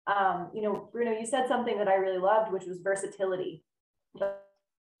 You know, Bruno, you said something that I really loved, which was versatility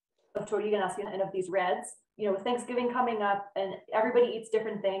of Touriga Nacional and of these reds. You know, with Thanksgiving coming up and everybody eats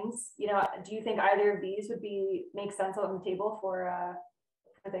different things, you know, do you think either of these would make sense on the table for a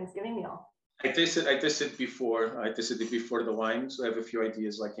Thanksgiving meal? I tasted it before the wine, so I have a few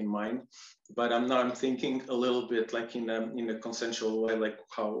ideas like in mind, but I'm thinking a little bit like in a consensual way, like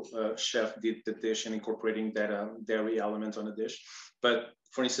how chef did the dish and incorporating that dairy element on the dish. But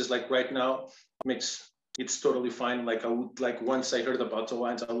for instance, like right now, it's totally fine. Like I would, like once I heard about the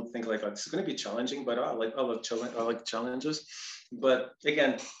wines, I would think like, oh, it's going to be challenging, but I like challenges. But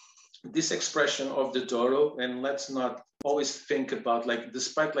again, this expression of the Douro, and let's not always think about like,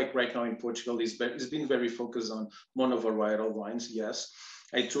 despite like right now in Portugal, it's been very focused on monovarietal wines. Yes,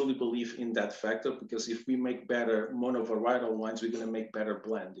 I truly believe in that factor, because if we make better monovarietal wines, we're going to make better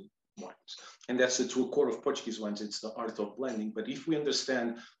blending wines. And that's the true core of Portuguese wines. It's the art of blending. But if we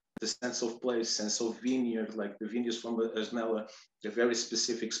understand the sense of place, sense of vineyard, like the vineyards from Asnella, a very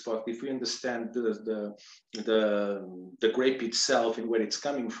specific spot. If we understand the grape itself and where it's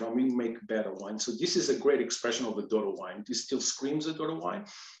coming from, we make better wine. So this is a great expression of a Douro wine. This still screams a Douro wine.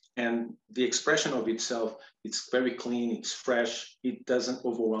 And the expression of itself, it's very clean, it's fresh, it doesn't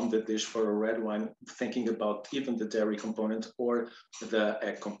overwhelm the dish for a red wine, thinking about even the dairy component or the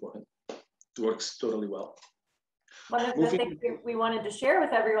egg component. It works totally well. One of the things we wanted to share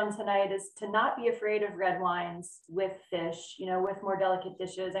with everyone tonight is to not be afraid of red wines with fish, you know, with more delicate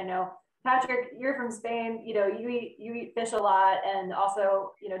dishes. I know, Patrick, you're from Spain, you know, you eat fish a lot, and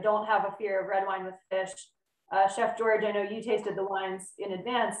also, you know, don't have a fear of red wine with fish. Chef George, I know you tasted the wines in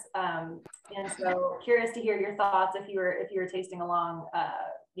advance, and so curious to hear your thoughts if you were tasting along,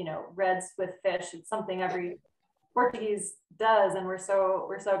 you know, reds with fish. It's something every Portuguese does, and we're so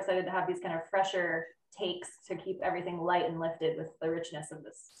excited to have these kind of fresher takes to keep everything light and lifted with the richness of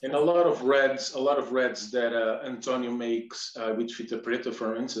this. And a lot of reds that Antonio makes with Fita Preta,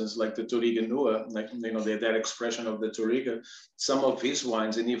 for instance, like the Touriga Nua, like, you know, that expression of the Touriga. Some of his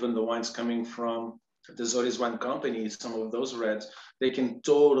wines, and even the wines coming from the Zores Wine Company, some of those reds, they can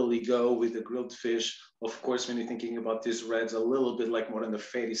totally go with the grilled fish. Of course, when you're thinking about these reds, a little bit like more in the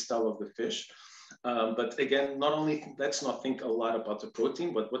fatty style of the fish. But again, let's not think a lot about the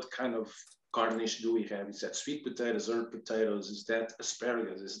protein, but what kind of garnish do we have? Is that sweet potatoes, herb potatoes? Is that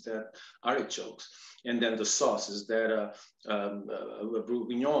asparagus? Is that artichokes? And then the sauce, is that a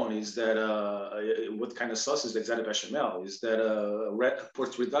bourguignon? Is that what kind of sauce is that? Is that a bechamel? Is that a red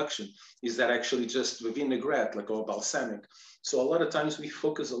port reduction? Is that actually just a vinaigrette, like a balsamic? So a lot of times we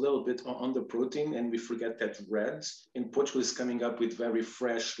focus a little bit on the protein and we forget that reds in Portugal is coming up with very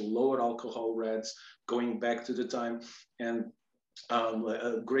fresh, lower alcohol reds, going back to the time. And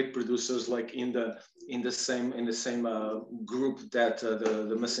great producers like in the same group that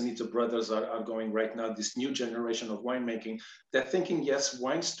the Massanita brothers are going right now, this new generation of winemaking, they're thinking, yes,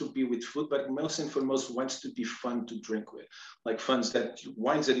 wines to be with food, but most and foremost, wines to be fun to drink with, like wines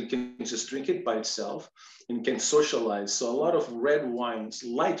that you can just drink it by itself and can socialize. So a lot of red wines,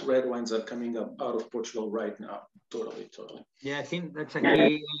 light red wines are coming up out of Portugal right now. Totally. Yeah, I think that's a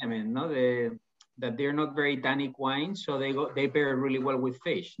key element, no? That they're not very tannic wines, so they pair really well with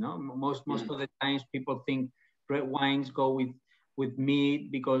fish. No, most of the times people think red wines go with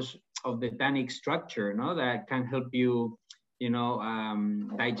meat because of the tannic structure, no, that can help you,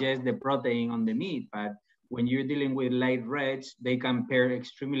 digest the protein on the meat. But when you're dealing with light reds, they can pair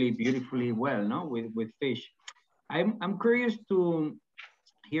extremely beautifully well, no, with fish. I'm curious to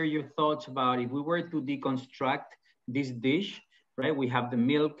hear your thoughts about if we were to deconstruct this dish, right? We have the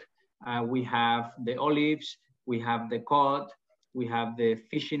milk. We have the olives, we have the cod, we have the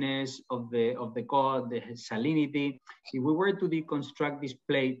fishiness of the cod, the salinity. If we were to deconstruct this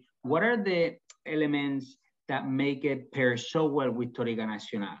plate, what are the elements that make it pair so well with Toriga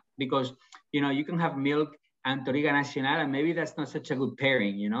Nacional? Because, you can have milk and Toriga Nacional, and maybe that's not such a good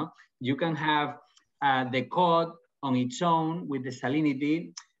pairing, You can have the cod on its own with the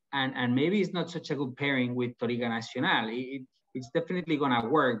salinity, and maybe it's not such a good pairing with Toriga Nacional. It's definitely gonna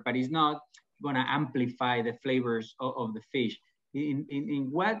work, but it's not gonna amplify the flavors of the fish. In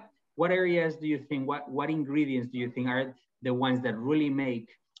what areas do you think, what ingredients do you think are the ones that really make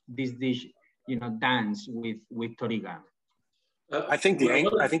this dish, dance with Toriga? I think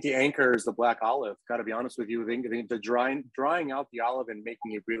the anchor is the black olive. Got to be honest with you. I think the drying out the olive and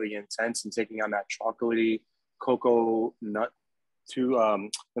making it really intense and taking on that chocolatey cocoa nut to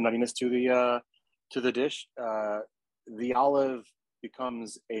the nuttiness to the dish. The olive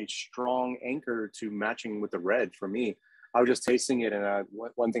becomes a strong anchor to matching with the red for me. I was just tasting it, and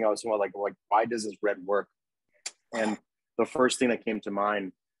one thing I was thinking about, like why does this red work? And the first thing that came to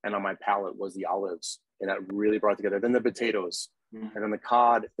mind and on my palate was the olives, and that really brought together. Then the potatoes, and then the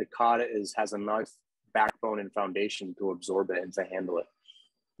cod. The cod has a nice backbone and foundation to absorb it and to handle it.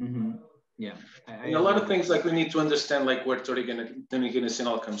 Mm-hmm. Yeah, and a lot of things, like we need to understand like where Toriga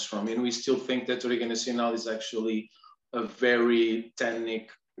Nacional comes from, and we still think that Toriga Nacional is actually a very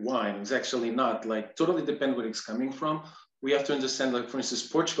tannic wine. It's actually not. Like, totally depend where it's coming from. We have to understand, like, for instance,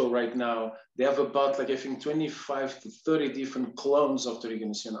 Portugal right now, they have about, like, I think 25 to 30 different clones of Toriga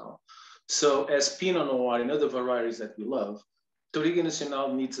Nacional. So as Pinot Noir and other varieties that we love, Toriga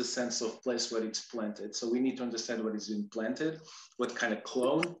Nacional needs a sense of place where it's planted. So we need to understand what is being planted, what kind of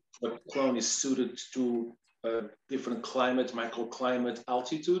clone, what clone is suited to a different climate, microclimate,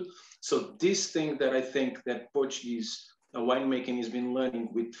 altitude. So this thing that I think that Portuguese winemaking has been learning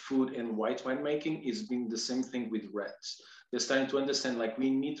with food and white winemaking is being the same thing with reds. They're starting to understand, like, we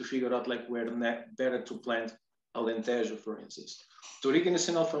need to figure out like where better to plant Alentejo, for instance. Toriga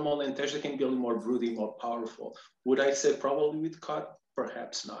Nacional from Alentejo can be a little more broody, more powerful. Would I say probably with cod?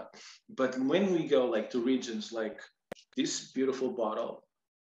 Perhaps not. But when we go like to regions like this beautiful bottle,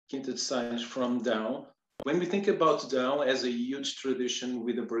 Quinta de Sines from Down, when we think about Down as a huge tradition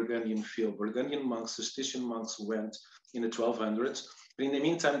with a Burgundian feel, Burgundian monks, Cistercian monks went in the 1200s, but in the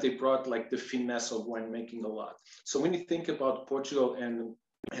meantime, they brought like the finesse of winemaking a lot. So when you think about Portugal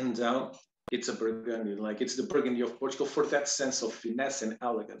and Down, it's a Burgundian, like it's the Burgundy of Portugal for that sense of finesse and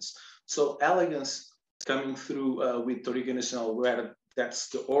elegance. So elegance coming through with Toriga Nacional, where that's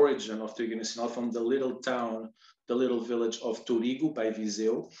the origin of Toriga Nacional, from the little town, the little village of Torigo by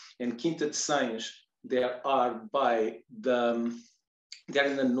Viseu, and Quinta de Sines, they're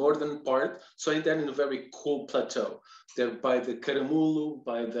in the northern part, so they're in a very cool plateau. They're by the Caramulo,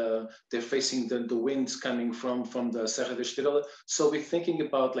 they're facing the winds coming from the Serra da Estrela. So we're thinking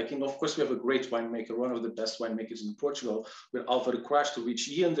about, like, of course we have a great winemaker, one of the best winemakers in Portugal, with Álvaro Crasto, which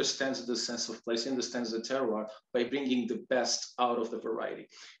he understands the sense of place, he understands the terroir by bringing the best out of the variety.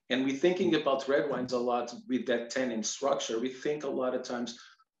 And we're thinking about red wines a lot with that tannin structure. We think a lot of times,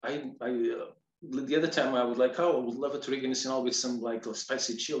 the other time I was like, oh, I would love a Toriga Nacional with some like a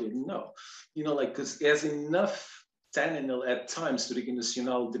spicy chili. No, like, because it has enough tannin at times, Torriga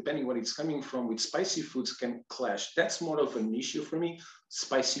Nacional, depending where it's coming from, with spicy foods can clash. That's more of an issue for me.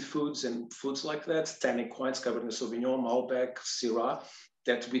 Spicy foods and foods like that, tannic wines, Cabernet Sauvignon, Malbec, Syrah,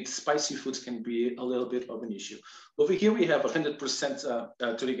 that with spicy foods can be a little bit of an issue. Over here we have 100%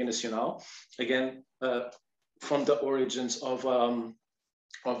 Torriga Nacional, again, from the origins of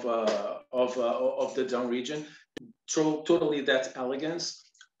the down region. Totally that elegance,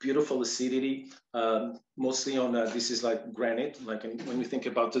 beautiful acidity, mostly on this is like granite. Like when we think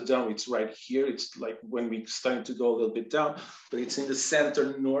about the down, it's right here. It's like when we starting to go a little bit down, but it's in the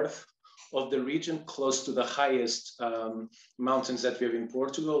center north of the region, close to the highest mountains that we have in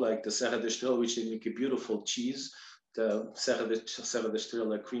Portugal, like the Serra da Estrela, which they make a beautiful cheese. The Serra da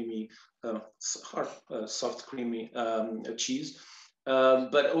Estrela, creamy, soft, creamy cheese.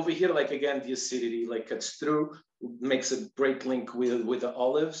 But over here, like again, the acidity like cuts through, makes a great link with the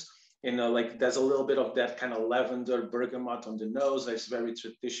olives. Like there's a little bit of that kind of lavender bergamot on the nose. That's very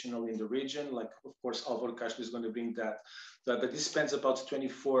traditional in the region. Like of course, Álvaro Castro is going to bring that. But this spends about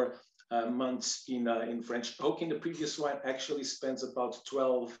 24 months in French oak. In the previous wine, actually spends about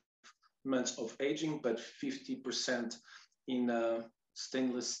 12 months of aging, but 50% in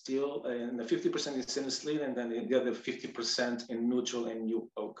stainless steel, and the 50% in stainless steel, and then the other 50% in neutral and new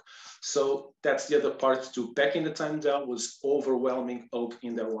oak. So that's the other part too. Back in the time, there was overwhelming oak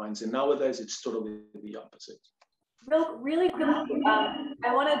in their wines, and nowadays it's totally the opposite. Really quickly,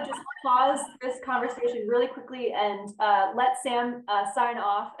 I want to just pause this conversation really quickly and let Sam sign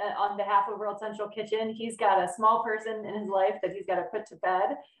off on behalf of World Central Kitchen. He's got a small person in his life that he's got to put to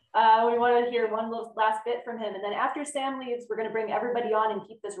bed. We want to hear one last bit from him. And then after Sam leaves, we're going to bring everybody on and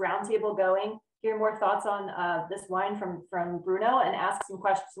keep this roundtable going, hear more thoughts on this wine from Bruno, and ask some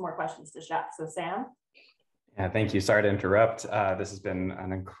more questions to Chef. So Sam. Yeah, thank you. Sorry to interrupt. This has been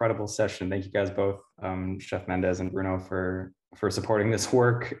an incredible session. Thank you guys both, Chef Mendes and Bruno, for supporting this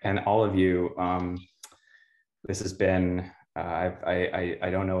work, and all of you. This has been, I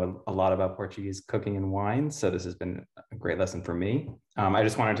don't know a lot about Portuguese cooking and wine, so this has been a great lesson for me. I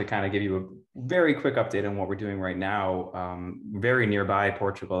just wanted to kind of give you a very quick update on what we're doing right now. Very nearby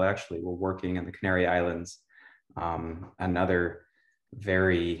Portugal, actually, we're working in the Canary Islands, another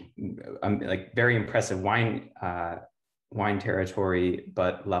very impressive wine territory.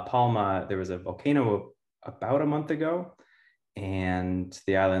 But La Palma, there was a volcano about a month ago, and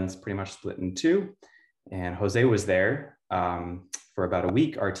the island's pretty much split in two. And Jose was there for about a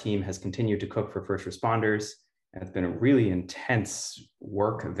week. Our team has continued to cook for first responders, and it's been a really intense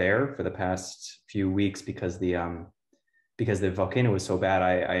work there for the past few weeks because the volcano was so bad.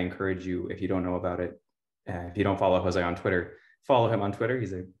 I encourage you, if you don't know about it, if you don't follow Jose on Twitter, follow him on Twitter.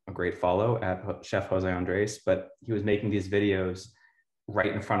 He's a great follow at Chef Jose Andres. But he was making these videos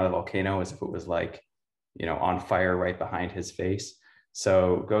right in front of the volcano as if it was like, on fire right behind his face.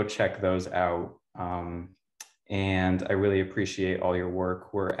 So go check those out. And I really appreciate all your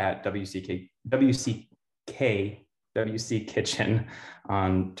work. We're at WC Kitchen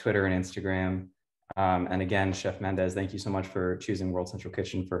on Twitter and Instagram. And again, Chef Mendes, thank you so much for choosing World Central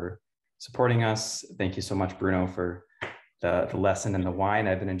Kitchen, for supporting us. Thank you so much, Bruno, for the lesson and the wine.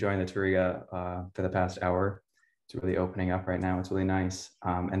 I've been enjoying the Torriga for the past hour. It's really opening up right now. It's really nice.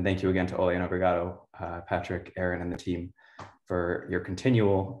 And thank you again to Ole and Obrigado, Patrick, Aaron, and the team for your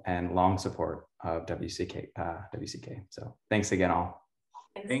continual and long support of WCK. So thanks again, all.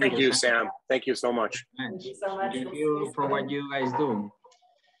 Thank you, Sam. Thank you so much. Thank you so much. Thank you for what you guys do.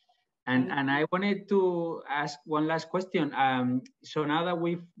 And I wanted to ask one last question. So now that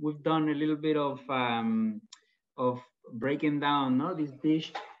we've done a little bit of breaking down this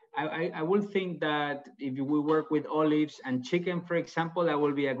dish, I would think that if we work with olives and chicken, for example, that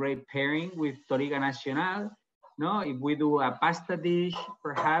will be a great pairing with Torriga Nacional. If we do a pasta dish,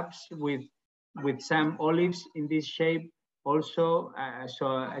 perhaps with some olives in this shape also. So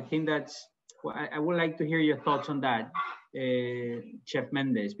I think I would like to hear your thoughts on that, Chef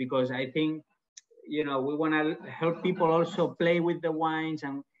Mendes, because I think, we want to help people also play with the wines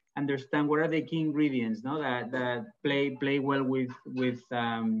and understand what are the key ingredients that play well with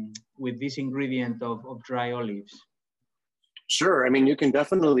this ingredient of dry olives. Sure. I mean, you can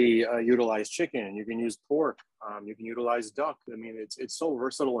definitely utilize chicken. You can use pork. You can utilize duck. I mean, it's so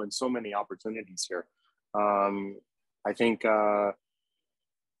versatile and so many opportunities here. I think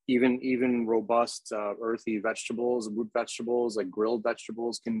even robust earthy vegetables, root vegetables, like grilled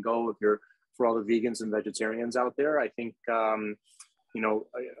vegetables can go for all the vegans and vegetarians out there. I think a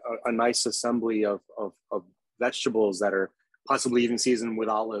nice assembly of vegetables that are possibly even seasoned with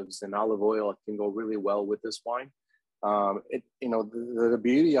olives and olive oil can go really well with this wine. The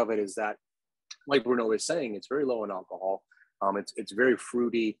beauty of it is that like Bruno was saying, it's very low in alcohol. It's very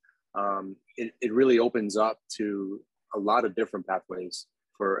fruity. It really opens up to a lot of different pathways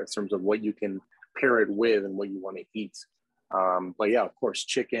in terms of what you can pair it with and what you want to eat. But yeah, of course,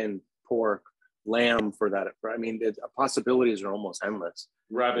 chicken, pork, lamb for that. I mean, the possibilities are almost endless.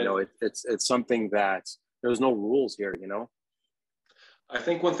 Rabbit. You know, it's something that there's no rules here, you know? I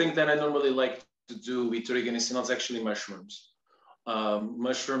think one thing that I normally like to do with Torrigianissimo is actually mushrooms.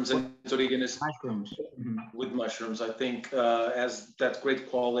 Mushrooms and Torrigianissimo. Mushrooms. With mushrooms, I think has that great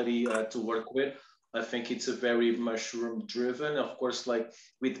quality to work with. I think it's a very mushroom driven. Of course, like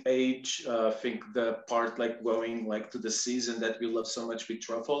with age, I think the part like going like to the season that we love so much with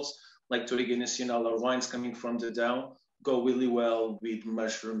truffles, like Torrigianissimo or wines coming from the down, go really well with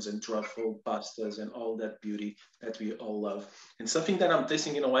mushrooms and truffle pastas and all that beauty that we all love. And something that I'm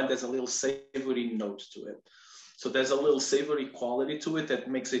tasting in a wine, there's a little savory note to it. So there's a little savory quality to it that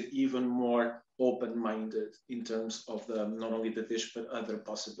makes it even more open-minded in terms of not only the dish, but other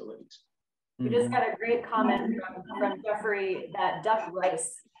possibilities. We just got a great comment from Jeffrey that duck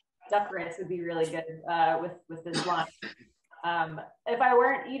rice would be really good with this wine. If I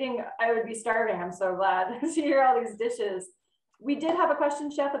weren't eating, I would be starving. I'm so glad to hear all these dishes. We did have a question,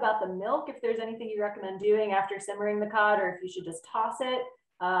 Chef, about the milk, if there's anything you recommend doing after simmering the cod, or if you should just toss it.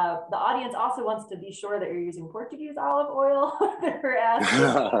 The audience also wants to be sure that you're using Portuguese olive oil. They're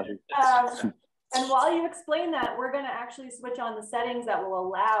asking. And while you explain that, we're going to actually switch on the settings that will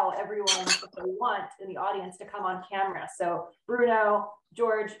allow everyone, if they want, in the audience to come on camera. So Bruno,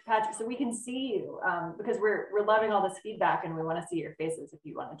 George, Patrick, so we can see you because we're loving all this feedback and we want to see your faces if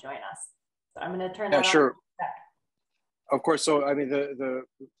you want to join us. So I'm going to turn that on. Sure. Of course. So, I mean, the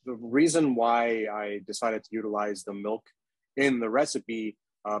reason why I decided to utilize the milk in the recipe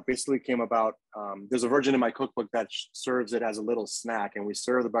basically came about, there's a version in my cookbook that serves it as a little snack, and we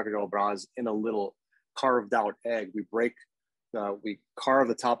serve the bacalhau bras in a little carved out egg. We carve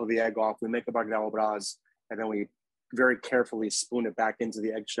the top of the egg off, we make the bacalhau bras, and then we very carefully spoon it back into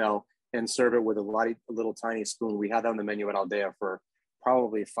the eggshell and serve it with a little tiny spoon. We had that on the menu at Aldea for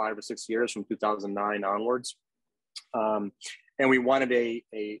probably 5 or 6 years, from 2009 onwards. And we wanted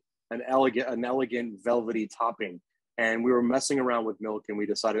an elegant velvety topping. And we were messing around with milk, and we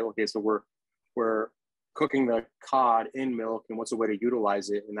decided, okay, so we're cooking the cod in milk, and what's a way to utilize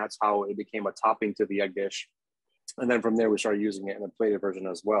it? And that's how it became a topping to the egg dish. And then from there, we started using it in a plated version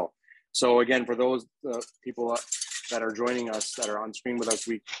as well. So again, for those people that are joining us, that are on screen with us,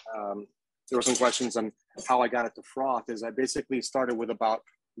 there were some questions on how I got it to froth. Is I basically started with about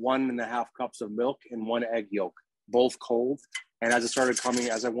 1.5 cups of milk and 1 egg yolk, both cold. And as it started coming,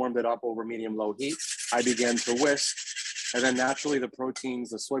 as I warmed it up over medium-low heat, I began to whisk. And then naturally the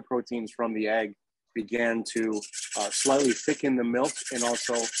soy proteins from the egg began to slightly thicken the milk. And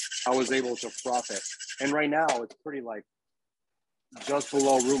also I was able to froth it. And right now it's pretty like just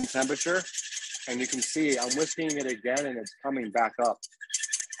below room temperature. And you can see I'm whisking it again and it's coming back up.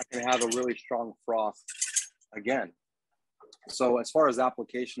 I can have a really strong froth again. So as far as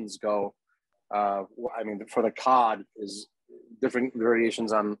applications go, I mean, for the cod is different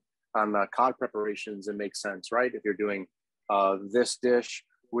variations on cod preparations. It makes sense, right? If you're doing this dish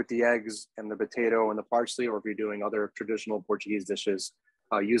with the eggs and the potato and the parsley, or if you're doing other traditional Portuguese dishes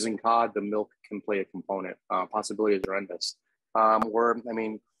using cod, the milk can play a component. Possibilities are endless. Or, I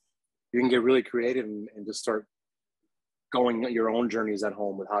mean, you can get really creative and just start going your own journeys at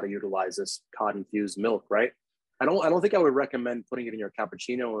home with how to utilize this cod infused milk, right? I don't think I would recommend putting it in your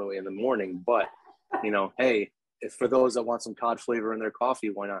cappuccino in the morning, but you know, hey, if for those that want some cod flavor in their coffee,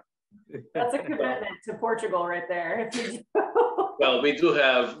 why not? That's a commitment to Portugal right there. Well, we do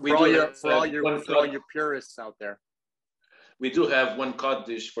have for all your purists out there. We do have one cod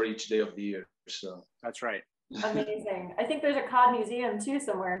dish for each day of the year. So that's right. Amazing. I think there's a cod museum too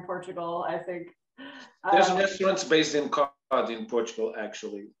somewhere in Portugal, I think. There's restaurants based in cod in Portugal,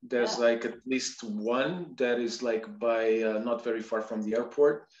 actually. There's like at least one that is like by not very far from the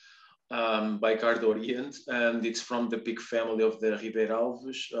airport, by Cardo Orient, and it's from the big family of the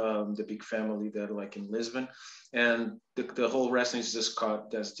Ribeiralves, the big family there like in Lisbon. And the whole restaurant is just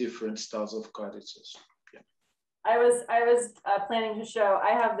cod. There's different styles of cod. It's just, yeah. I was planning to show,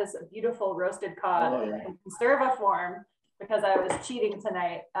 I have this beautiful roasted cod in conserva form, because I was cheating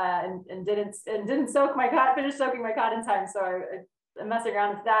tonight and didn't soak my cod, finish soaking my cod in time. So I'm messing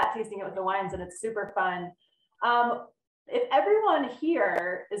around with that, tasting it with the wines, and it's super fun. If everyone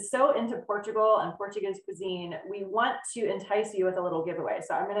here is so into Portugal and Portuguese cuisine, we want to entice you with a little giveaway.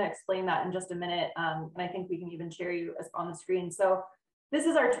 So I'm going to explain that in just a minute. And I think we can even share you on the screen. So this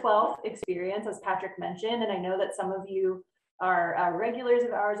is our 12th experience, as Patrick mentioned. And I know that some of you are regulars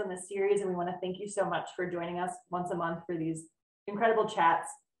of ours on this series, and we want to thank you so much for joining us once a month for these incredible chats.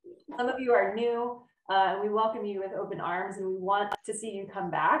 Some of you are new, and we welcome you with open arms, and we want to see you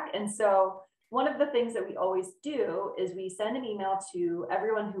come back. And so one of the things that we always do is we send an email to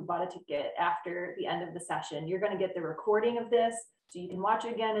everyone who bought a ticket after the end of the session. You're going to get the recording of this, so you can watch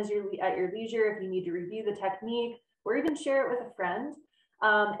it again as you're at your leisure if you need to review the technique, or even share it with a friend.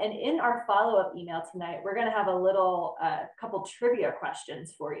 And in our follow-up email tonight, we're going to have a little couple trivia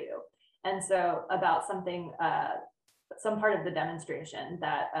questions for you. And so about something, some part of the demonstration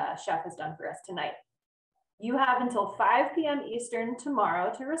that Chef has done for us tonight. You have until 5 p.m. Eastern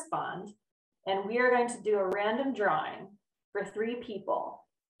tomorrow to respond. And we are going to do a random drawing for 3 people.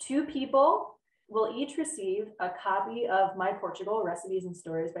 2 people will each receive a copy of My Portugal, Recipes and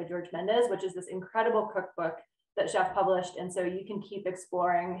Stories by George Mendes, which is this incredible cookbook that Chef published. And so you can keep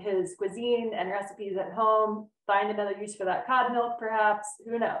exploring his cuisine and recipes at home, find another use for that cod milk, perhaps,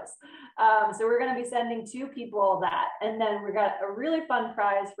 who knows? So we're gonna be sending 2 people that. And then we got a really fun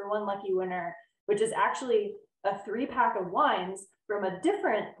prize for 1 lucky winner, which is actually a 3-pack of wines from a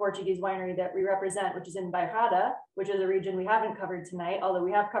different Portuguese winery that we represent, which is in Bairrada, which is a region we haven't covered tonight, although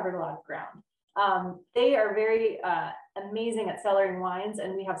we have covered a lot of ground. They are very amazing at cellaring wines,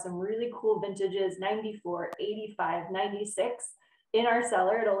 and we have some really cool vintages, 94, 85, 96 in our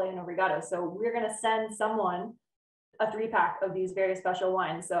cellar at Ole and Obrigado. So we're gonna send someone a 3-pack of these very special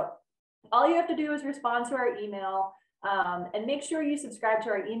wines. So all you have to do is respond to our email, and make sure you subscribe to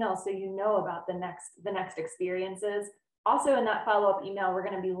our email so you know about the next experiences. Also in that follow-up email, we're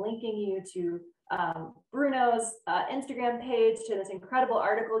going to be linking you to Bruno's Instagram page, to this incredible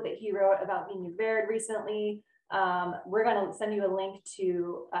article that he wrote about Vinho Verde recently. We're going to send you a link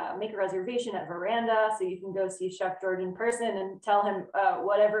to make a reservation at Veranda so you can go see Chef George in person and tell him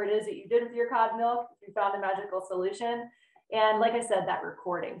whatever it is that you did with your cod milk, if you found a magical solution. And like I said, that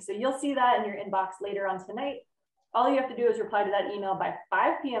recording. So you'll see that in your inbox later on tonight. All you have to do is reply to that email by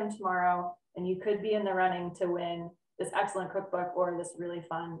 5 p.m. tomorrow, and you could be in the running to win this excellent cookbook or this really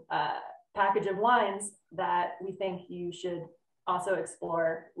fun package of wines that we think you should also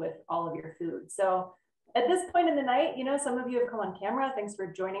explore with all of your food. So at this point in the night, you know, some of you have come on camera. Thanks for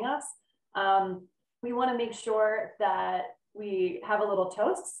joining us. We want to make sure that we have a little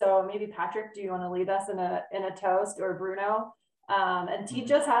toast. So maybe Patrick, do you want to lead us in a toast, or Bruno? And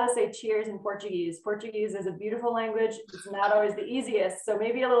teach us how to say cheers in Portuguese. Portuguese is a beautiful language. It's not always the easiest. So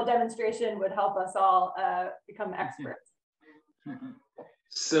maybe a little demonstration would help us all become experts.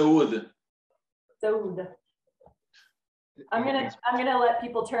 Saúde. Saúde. I'm gonna let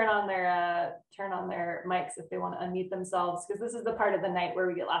people turn on their mics if they want to unmute themselves, because this is the part of the night where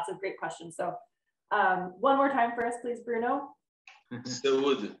we get lots of great questions. So one more time for us, please, Bruno.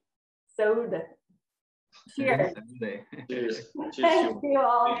 Saúde. Saúde. Cheers. Cheers. Thank you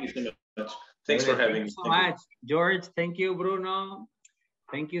all. Thank you so much. Thanks for having me. So much, George. Thank you, Bruno.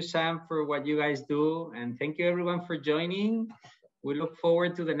 Thank you, Sam, for what you guys do. And thank you, everyone, for joining. We look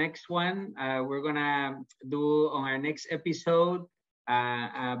forward to the next one. We're going to do on our next episode,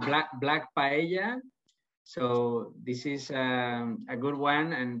 black paella. So this is a good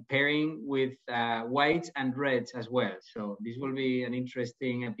one, and pairing with whites and reds as well. So this will be an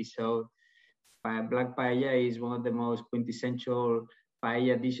interesting episode. Black paella is one of the most quintessential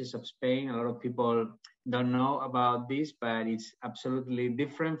paella dishes of Spain. A lot of people don't know about this, but it's absolutely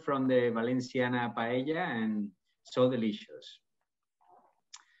different from the Valenciana paella and so delicious.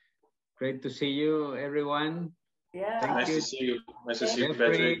 Great to see you, everyone. Yeah. Nice to see you. Nice to see you,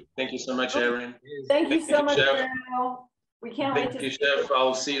 Patrick. Thank you so much, Erin. Thank you so much, Chef. Bruno. We can't wait to Thank you, see Chef.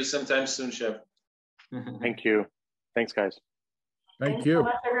 I'll see you sometime soon, Chef. Thank you. Thanks, guys. Thanks so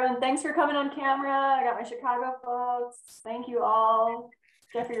much, everyone. Thanks for coming on camera. I got my Chicago folks. Thank you all.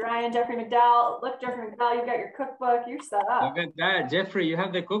 Jeffrey Ryan, Jeffrey McDowell. Look, Jeffrey McDowell, you got your cookbook. You're set up. Look at that. Jeffrey, you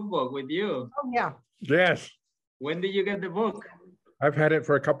have the cookbook with you. Oh, yeah. Yes, When did you get the book? I've had it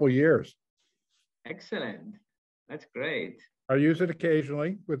for a couple of years. Excellent. That's great. I use it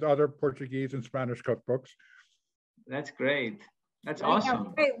occasionally with other Portuguese and Spanish cookbooks. That's great. That's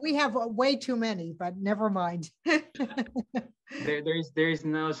awesome. We have way too many, but never mind. There is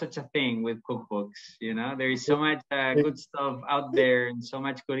no such a thing with cookbooks. You know, there is so much good stuff out there and so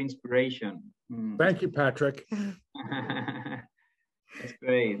much good inspiration. Thank you, Patrick. That's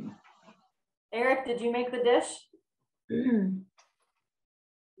great. Eric, did you make the dish?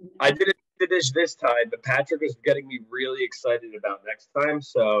 I didn't do the dish this time, but Patrick is getting me really excited about next time.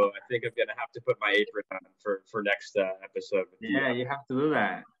 So I think I'm gonna have to put my apron on for next episode. Yeah, you have to do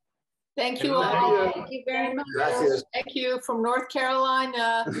that. Thank you all. Thank you very much. Gracias. Thank you from North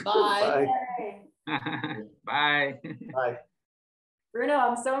Carolina. Bye. Bye. Bye. Bruno,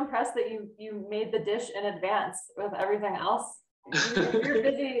 I'm so impressed that you made the dish in advance with everything else.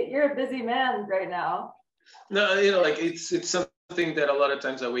 You're a busy man right now. No, you know, like it's something that a lot of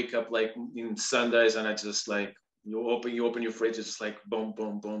times I wake up like in Sundays and I just like you open your fridge, it's like boom,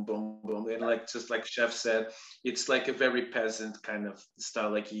 boom, boom, boom, boom, and like just like Chef said, it's like a very peasant kind of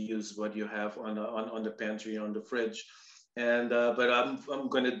style. Like you use what you have on the pantry, on the fridge, and but I'm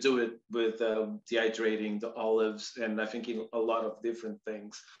gonna do it with dehydrating the olives, and I think in a lot of different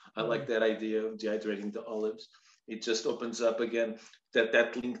things. I like that idea of dehydrating the olives. It just opens up again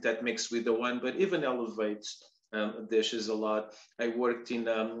that link that mixed with the wine, but even elevates dishes a lot. I worked in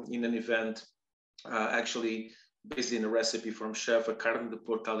an event actually based in a recipe from chef, a carne de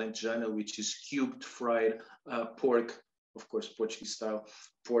porco alentejana, which is cubed fried pork, of course Portuguese style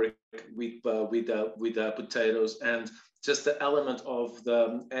pork with potatoes, and just the element of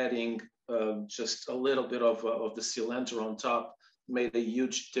the adding just a little bit of the cilantro on top made a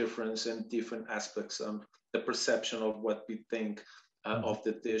huge difference in different aspects of the perception of what we think of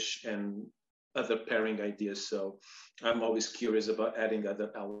the dish and other pairing ideas. So I'm always curious about adding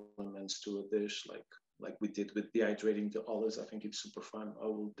other elements to a dish, like we did with dehydrating the olives. I think it's super fun. I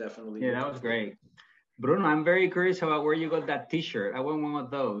will definitely. Yeah, that was great. Bruno, I'm very curious about where you got that T-shirt. I want one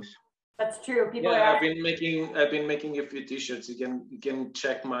of those. That's true. People yeah, are I've been making a few T-shirts. You can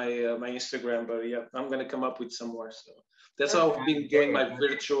check my my Instagram, but yeah, I'm gonna come up with some more. So that's how I've been doing my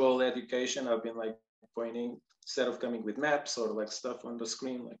virtual education. I've been like pointing instead of coming with maps or like stuff on the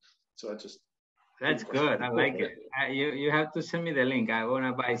screen. Like so, I just. That's good. I like it. You have to send me the link. I want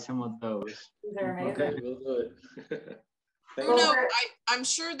to buy some of those. They're amazing. Okay, we'll do it. Bruno, I'm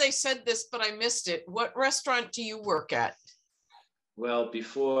sure they said this, but I missed it. What restaurant do you work at? Well,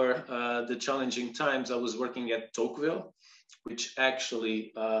 before the challenging times, I was working at Tocqueville, which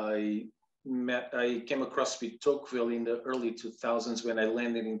actually I came across with Tocqueville in the early 2000s when I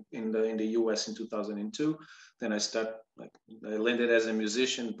landed in the US in 2002. Then I landed as a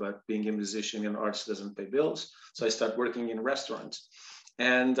musician, but being a musician in arts doesn't pay bills. So I started working in restaurants.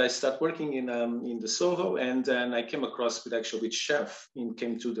 And I started working in the Soho, and then I came across with chef. He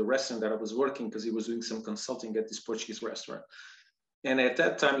came to the restaurant that I was working because he was doing some consulting at this Portuguese restaurant. And at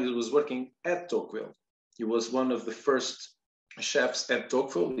that time, he was working at Tocqueville. He was one of the first chefs at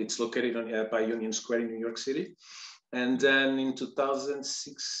Tocqueville. It's located by Union Square in New York City. And then in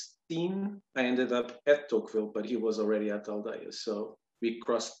 2016, I ended up at Tocqueville, but he was already at Aldeia. So we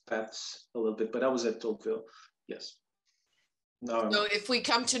crossed paths a little bit, but I was at Tocqueville, yes. So if we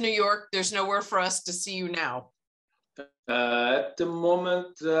come to New York, there's nowhere for us to see you now. At the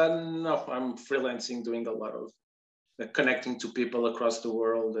moment, no, I'm freelancing, doing a lot of connecting to people across the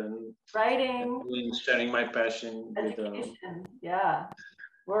world and writing, sharing my passion. Education. Yeah,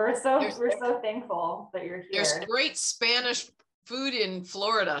 we're so thankful that you're here. There's great Spanish food in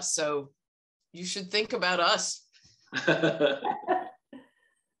Florida, so you should think about us.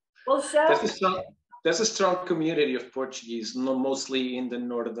 Well, Chef. There's a strong community of Portuguese, mostly in the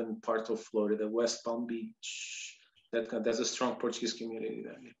northern part of Florida, West Palm Beach. There's a strong Portuguese community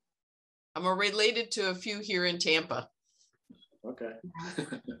there. I'm related to a few here in Tampa. Okay.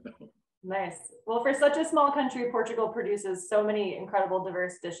 Nice. Well, for such a small country, Portugal produces so many incredible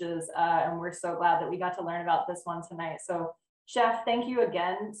diverse dishes, and we're so glad that we got to learn about this one tonight. So, Chef, thank you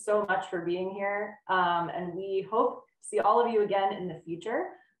again so much for being here, and we hope to see all of you again in the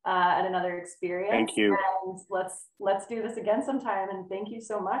future. At another experience. Thank you. And let's do this again sometime. And thank you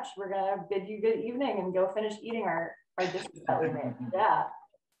so much. We're gonna bid you good evening and go finish eating our dishes that we made. Yeah.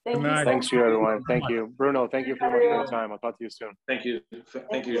 Thank you. Thanks to everyone. Thank you, Bruno. Thank you very much for your time. I'll talk to you soon. Thank you.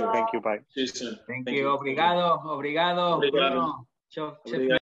 Thank you. Bye. See you soon. Thank you. Obrigado. Bruno.